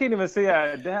can't even say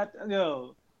that.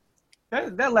 Yo,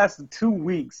 that lasted 2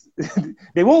 weeks.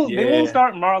 They won't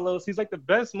start Marlos. He's like the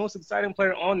best, most exciting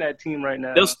player on that team right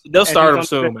now. They'll start him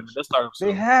soon, man. They'll start him soon.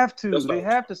 They have to. They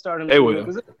have to start him. They will.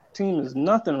 Because the team is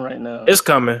nothing right now. It's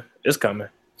coming.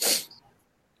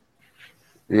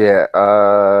 Yeah.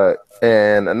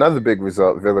 And another big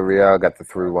result: Villarreal got the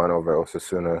 3-1 over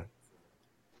Osasuna.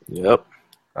 Yep.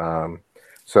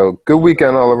 So good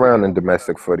weekend all around in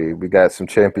domestic footy. We got some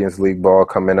Champions League ball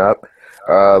coming up.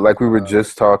 Like we were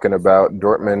just talking about,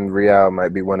 Dortmund Real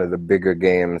might be one of the bigger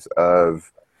games of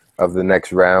the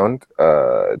next round.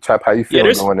 Chop, how you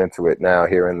feeling going into it now,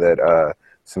 hearing that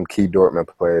some key Dortmund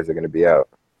players are going to be out?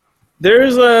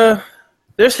 There's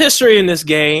history in this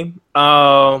game.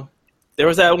 There There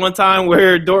was that one time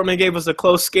where Dortmund gave us a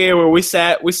close scare where we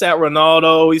sat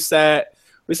Ronaldo, we sat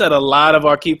a lot of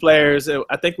our key players.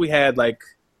 I think we had like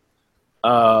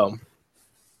a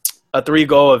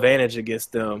 3-goal advantage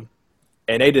against them,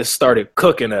 and they just started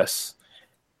cooking us.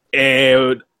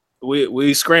 And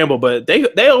we scrambled, but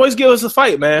they always give us a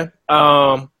fight, man.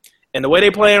 And the way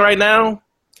they playing right now,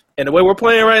 and the way we're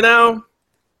playing right now,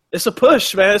 it's a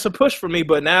push, man. It's a push for me.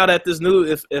 But now that this new,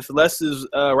 if Les is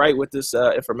right with this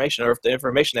information, or if the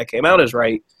information that came out is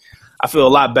right, I feel a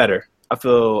lot better.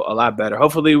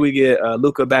 Hopefully we get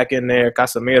Luka back in there,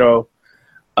 Casemiro,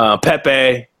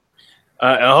 Pepe,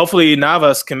 and hopefully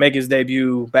Navas can make his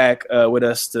debut back with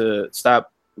us to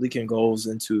stop leaking goals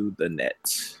into the net.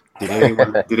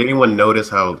 Did anyone notice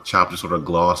how Chop just sort of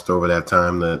glossed over that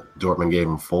time that Dortmund gave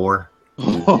him 4?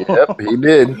 Yep, he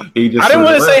did. I didn't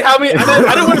want to say how many.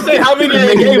 I didn't want to say how many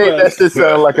they gave us. That just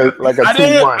sound like a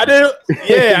 2-1.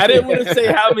 I didn't want to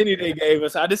say how many they gave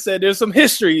us. I just said there's some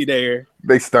history there.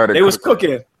 They was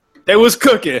cooking. They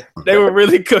were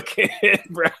really cooking,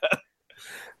 bro.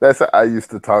 That's how I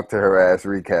used to talk to her ass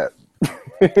recap.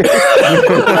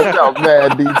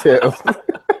 Mad details.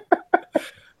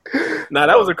 Nah,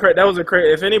 that was a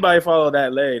crazy. If anybody followed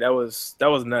that leg, that was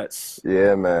nuts.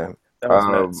 Yeah, man. That was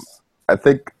nuts. I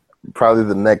think probably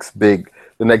the next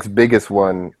biggest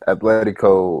one,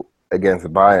 Atletico against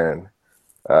Bayern.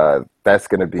 That's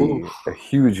going to be a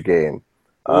huge game.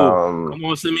 Come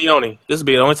on, Simeone. This will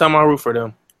be the only time I root for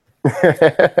them.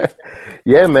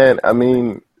 Yeah, man. I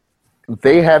mean,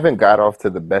 they haven't got off to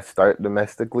the best start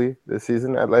domestically this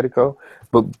season, Atletico.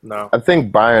 But no. I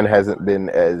think Bayern hasn't been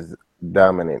as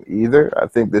dominant either. I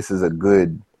think this is a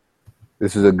good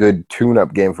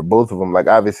tune-up game for both of them. Like,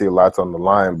 obviously, a lot's on the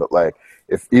line, but like,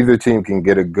 if either team can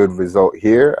get a good result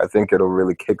here, I think it'll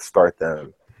really kickstart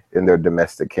them in their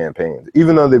domestic campaigns.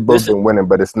 Even though they've both been winning,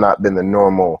 but it's not been the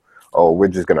normal, oh, we're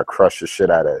just gonna crush the shit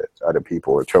out of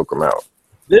people or choke them out.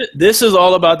 This is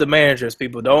all about the managers,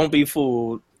 people. Don't be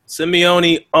fooled.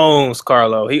 Simeone owns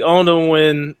Carlo. He owned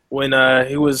him when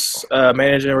he was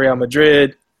managing Real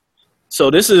Madrid.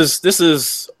 So this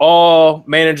is all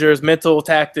managers' mental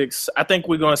tactics. I think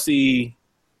we're gonna see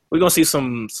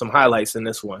some highlights in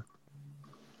this one.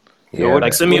 Yeah,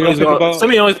 like Simeone's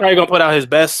probably gonna put out his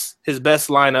best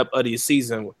lineup of the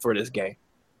season for this game.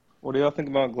 What do y'all think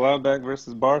about Gladbach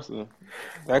versus Barca?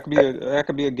 That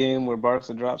could be a game where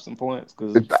Barca drops some points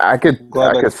because I could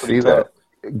see that.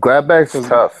 Gladbach's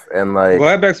tough, and like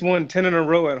Gladbach's won 10 in a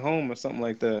row at home or something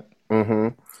like that. Mm-hmm.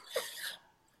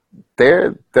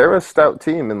 They're a stout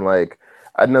team, and like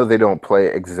I know they don't play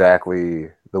exactly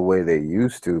the way they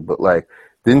used to, but like,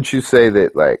 didn't you say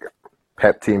that like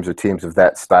Pep teams are teams of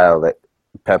that style, that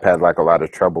Pep had like a lot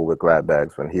of trouble with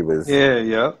Gladbachs when he was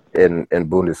in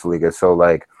Bundesliga. So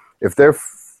like, if they're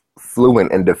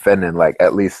fluent in defending like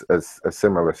at least a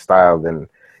similar style, then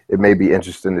it may be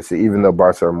interesting to see. Even though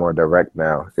Barca are more direct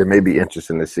now, it may be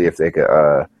interesting to see if they could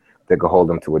hold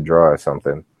them to a draw or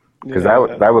something. Because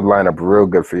that would line up real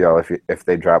good for y'all if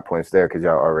they drop points there, because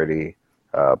y'all already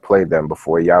played them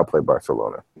before y'all played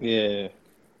Barcelona. Yeah,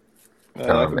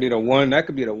 that could be the one. That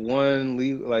could be the one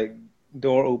lead, like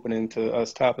door opening to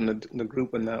us topping the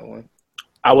group in that one.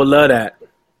 I would love that.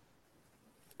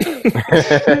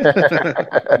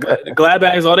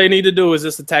 Gladbachs, all they need to do is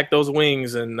just attack those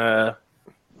wings, and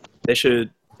they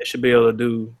should be able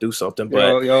to do something.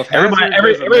 But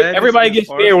everybody gets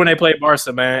scared when they play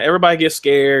Barca, man. Everybody gets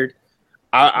scared.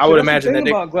 I would imagine that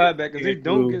about Gladbach is they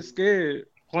don't get scared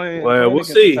playing. Well, we'll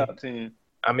see. The top team.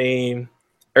 I mean,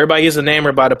 everybody gets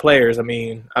enamored by the players. I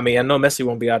mean, I know Messi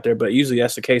won't be out there, but usually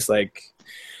that's the case. Like,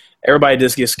 everybody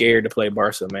just gets scared to play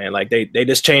Barca, man. Like, they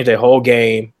just change their whole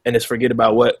game and just forget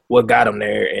about what got them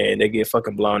there, and they get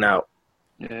fucking blown out.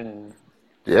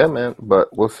 Yeah, man.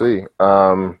 But we'll see.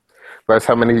 Bryce,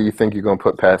 how many do you think you're gonna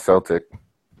put past Celtic?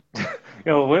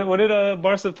 Yo, what did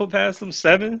Barca put past them?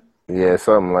 7? Yeah,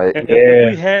 something like.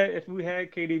 If we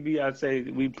had KDB, I'd say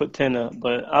we put 10 up,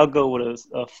 but I'll go with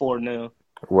a 4-0.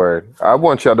 Word. I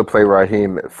want y'all to play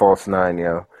Raheem at false 9,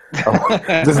 yo.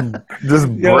 just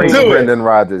bring Brendan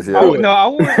Rodgers, yo. I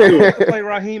want to play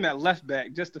Raheem at left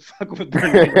back just to fuck with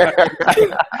Brendan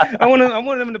Rodgers. I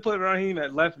want him to put Raheem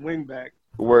at left wing back.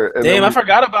 Damn, I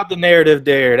forgot about the narrative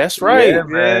there. That's right. Yeah,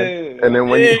 man. And then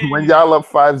when y'all up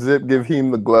 5-0, give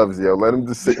him the gloves, yo. Let him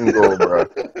just sit and go, bro.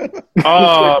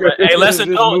 Oh, hey,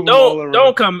 listen,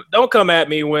 don't come at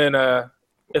me when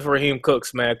if Raheem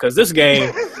cooks, man, because this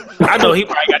game, I know he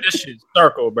probably got this shit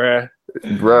circled, bro.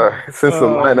 Bruh, since the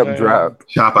lineup dropped.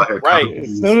 Chop out here. Right.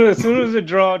 As soon as the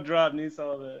draw dropped and he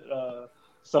saw that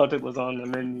Celtic was on the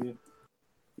menu.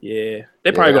 Yeah,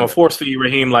 they probably gonna force feed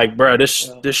Raheem like, bro,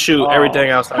 this shoot everything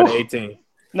outside of 18.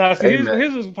 No, see,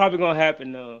 here's what's probably gonna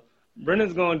happen though.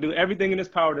 Brendan's gonna do everything in his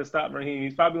power to stop Raheem.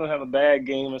 He's probably gonna have a bad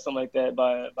game or something like that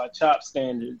by Chop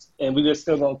standards, and we just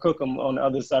still gonna cook him on the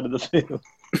other side of the field.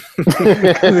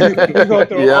 He's gonna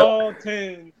throw all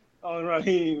 10 on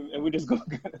Raheem, and we just gonna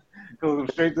go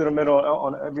straight to the middle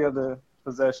on every other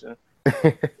possession.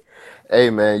 Hey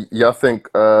man, y'all think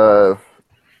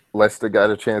Leicester got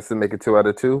a chance to make it 2 out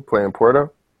of 2 playing Porto?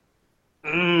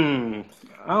 I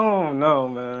don't know,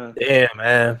 man. Yeah,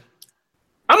 man.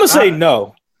 I'm gonna say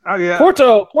no. Oh yeah.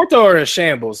 Porto are in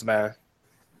shambles, man.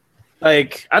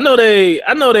 Like I know they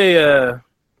I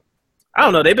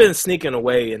don't know, they've been sneaking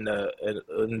away in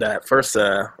that first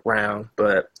round,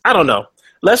 but I don't know.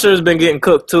 Leicester's been getting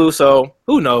cooked too, so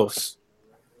who knows?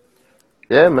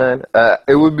 Yeah, man.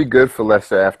 It would be good for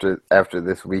Leicester after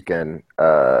this weekend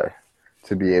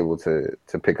to be able to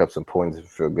pick up some points and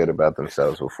feel good about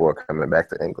themselves before coming back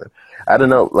to England. I don't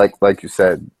know, like you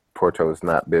said, Porto has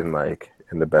not been like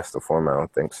in the best of form, I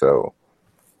don't think so.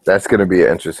 That's going to be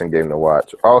an interesting game to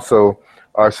watch. Also,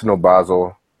 Arsenal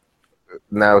Basel.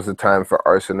 Now is the time for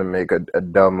Arsenal to make a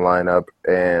dumb lineup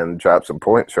and drop some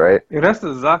points, right? Yeah, that's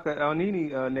the Zaka El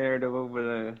Nini narrative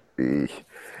over there.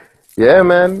 Yeah,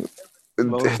 man.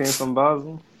 Most came from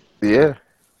Basel. Yeah.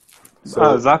 So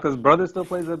Zaka's brother still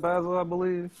plays at Basel, I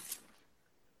believe.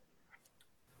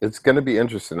 It's going to be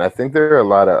interesting. I think there are a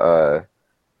lot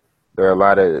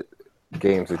of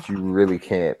games that you really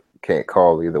can't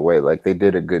call either way. Like I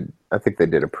think they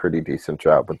did a pretty decent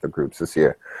job with the groups this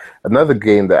year. Another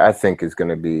game that I think is going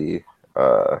to be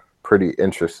pretty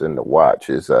interesting to watch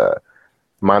is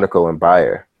Monaco and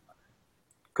Bayer,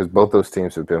 because both those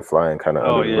teams have been flying kind of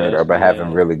under the radar, but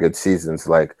having really good seasons,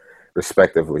 like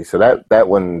respectively. So that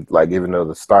one, like even though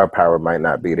the star power might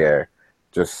not be there,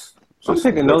 just I'm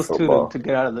picking those football. two to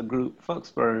get out of the group. Fuck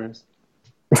Spurs.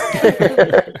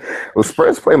 Well,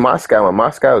 Spurs play Moscow, and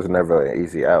Moscow is never an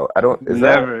easy out. Is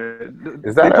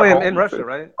that they play in Russia,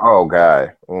 right? Oh,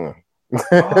 God.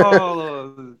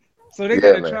 So they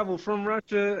got to travel from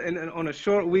Russia and on a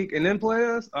short week and then play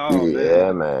us? Oh,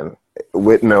 yeah, man.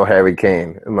 With no Harry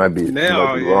Kane, it might be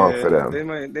long for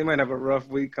them. They might have a rough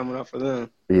week coming up for them.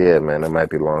 Yeah, man, it might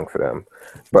be long for them.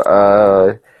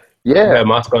 But yeah,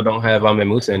 Moscow don't have Ahmed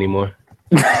Musa anymore.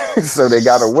 So they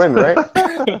got to win, right?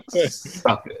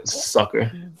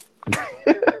 Sucker.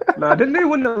 Nah, didn't they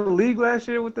win the league last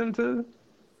year with them too?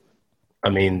 I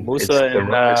mean, Musa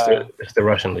it's the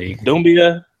Russian league.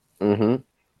 Dumbia. Mm-hmm.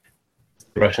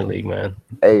 Russian league, man.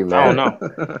 Hey, man. I don't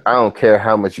know. I don't care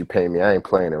how much you pay me. I ain't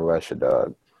playing in Russia,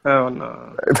 dog. Oh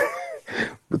no.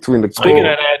 Between the Speaking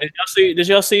of that, did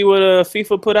y'all see what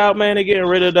FIFA put out, man? They're getting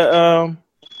rid of the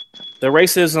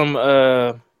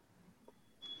racism.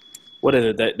 What is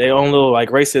it? They own little like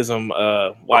racism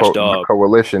watchdog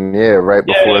coalition. Yeah, right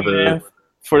before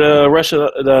for the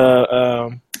Russia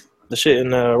the shit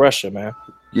in Russia, man.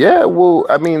 Yeah, well,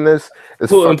 I mean, it's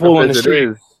fucked up as it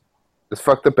is. As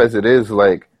fucked up as it is,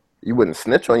 like you wouldn't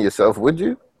snitch on yourself, would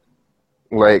you?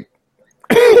 Like,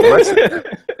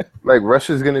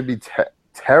 Russia's gonna be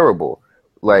terrible.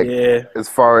 Like, as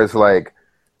far as like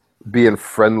being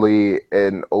friendly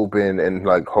and open and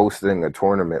like hosting a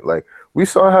tournament, like. We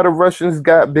saw how the Russians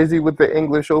got busy with the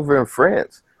English over in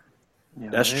France. Yeah,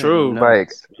 that's true.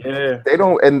 Like, they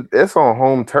don't, and it's on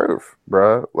home turf,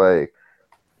 bro. Like,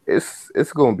 it's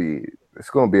gonna be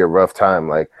a rough time.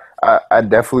 Like, I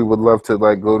definitely would love to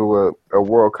like go to a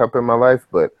World Cup in my life,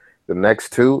 but the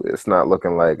next two, it's not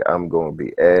looking like I'm gonna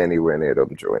be anywhere near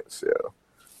them joints. Yeah.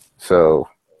 So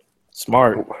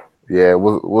smart. Yeah,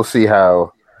 we'll see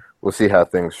how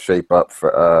things shape up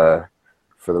for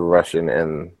the Russian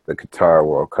and the Qatar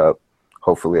World Cup.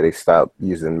 Hopefully they stop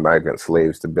using migrant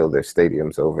slaves to build their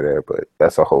stadiums over there, but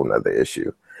that's a whole nother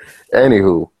issue.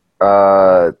 Anywho,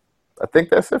 I think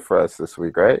that's it for us this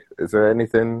week, right? Is there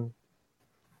anything?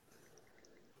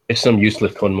 It's some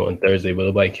useless tournament on Thursday, but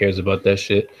nobody cares about that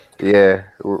shit. Yeah.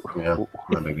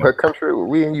 What country? Were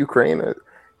we in Ukraine?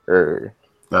 Or?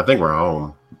 I think we're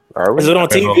home. Are we? Is it on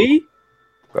TV?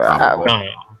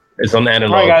 No, it's on the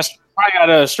analog. Probably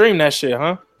gotta stream that shit,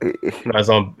 huh? No, it's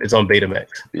on Betamax.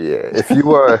 Yeah, if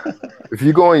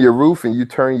you go on your roof and you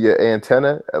turn your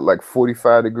antenna at like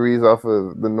 45 degrees off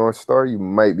of the North Star, you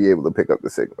might be able to pick up the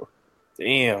signal.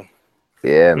 Damn.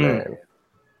 Yeah, man.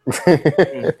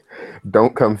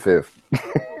 Don't come fifth.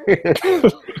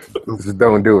 Just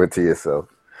don't do it to yourself.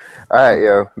 All right,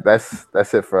 yo, that's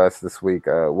it for us this week.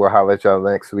 We'll holler at y'all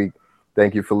next week.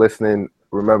 Thank you for listening.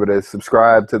 Remember to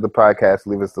subscribe to the podcast.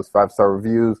 Leave us those 5-star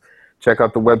reviews. Check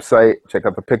out the website. Check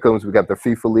out the pick'ems. We got the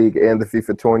FIFA League and the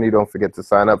FIFA Tourney. Don't forget to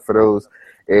sign up for those.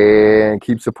 And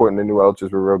keep supporting the new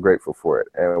Ultras. We're real grateful for it.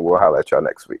 And we'll holler at y'all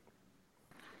next week.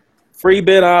 Free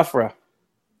Ben Afra.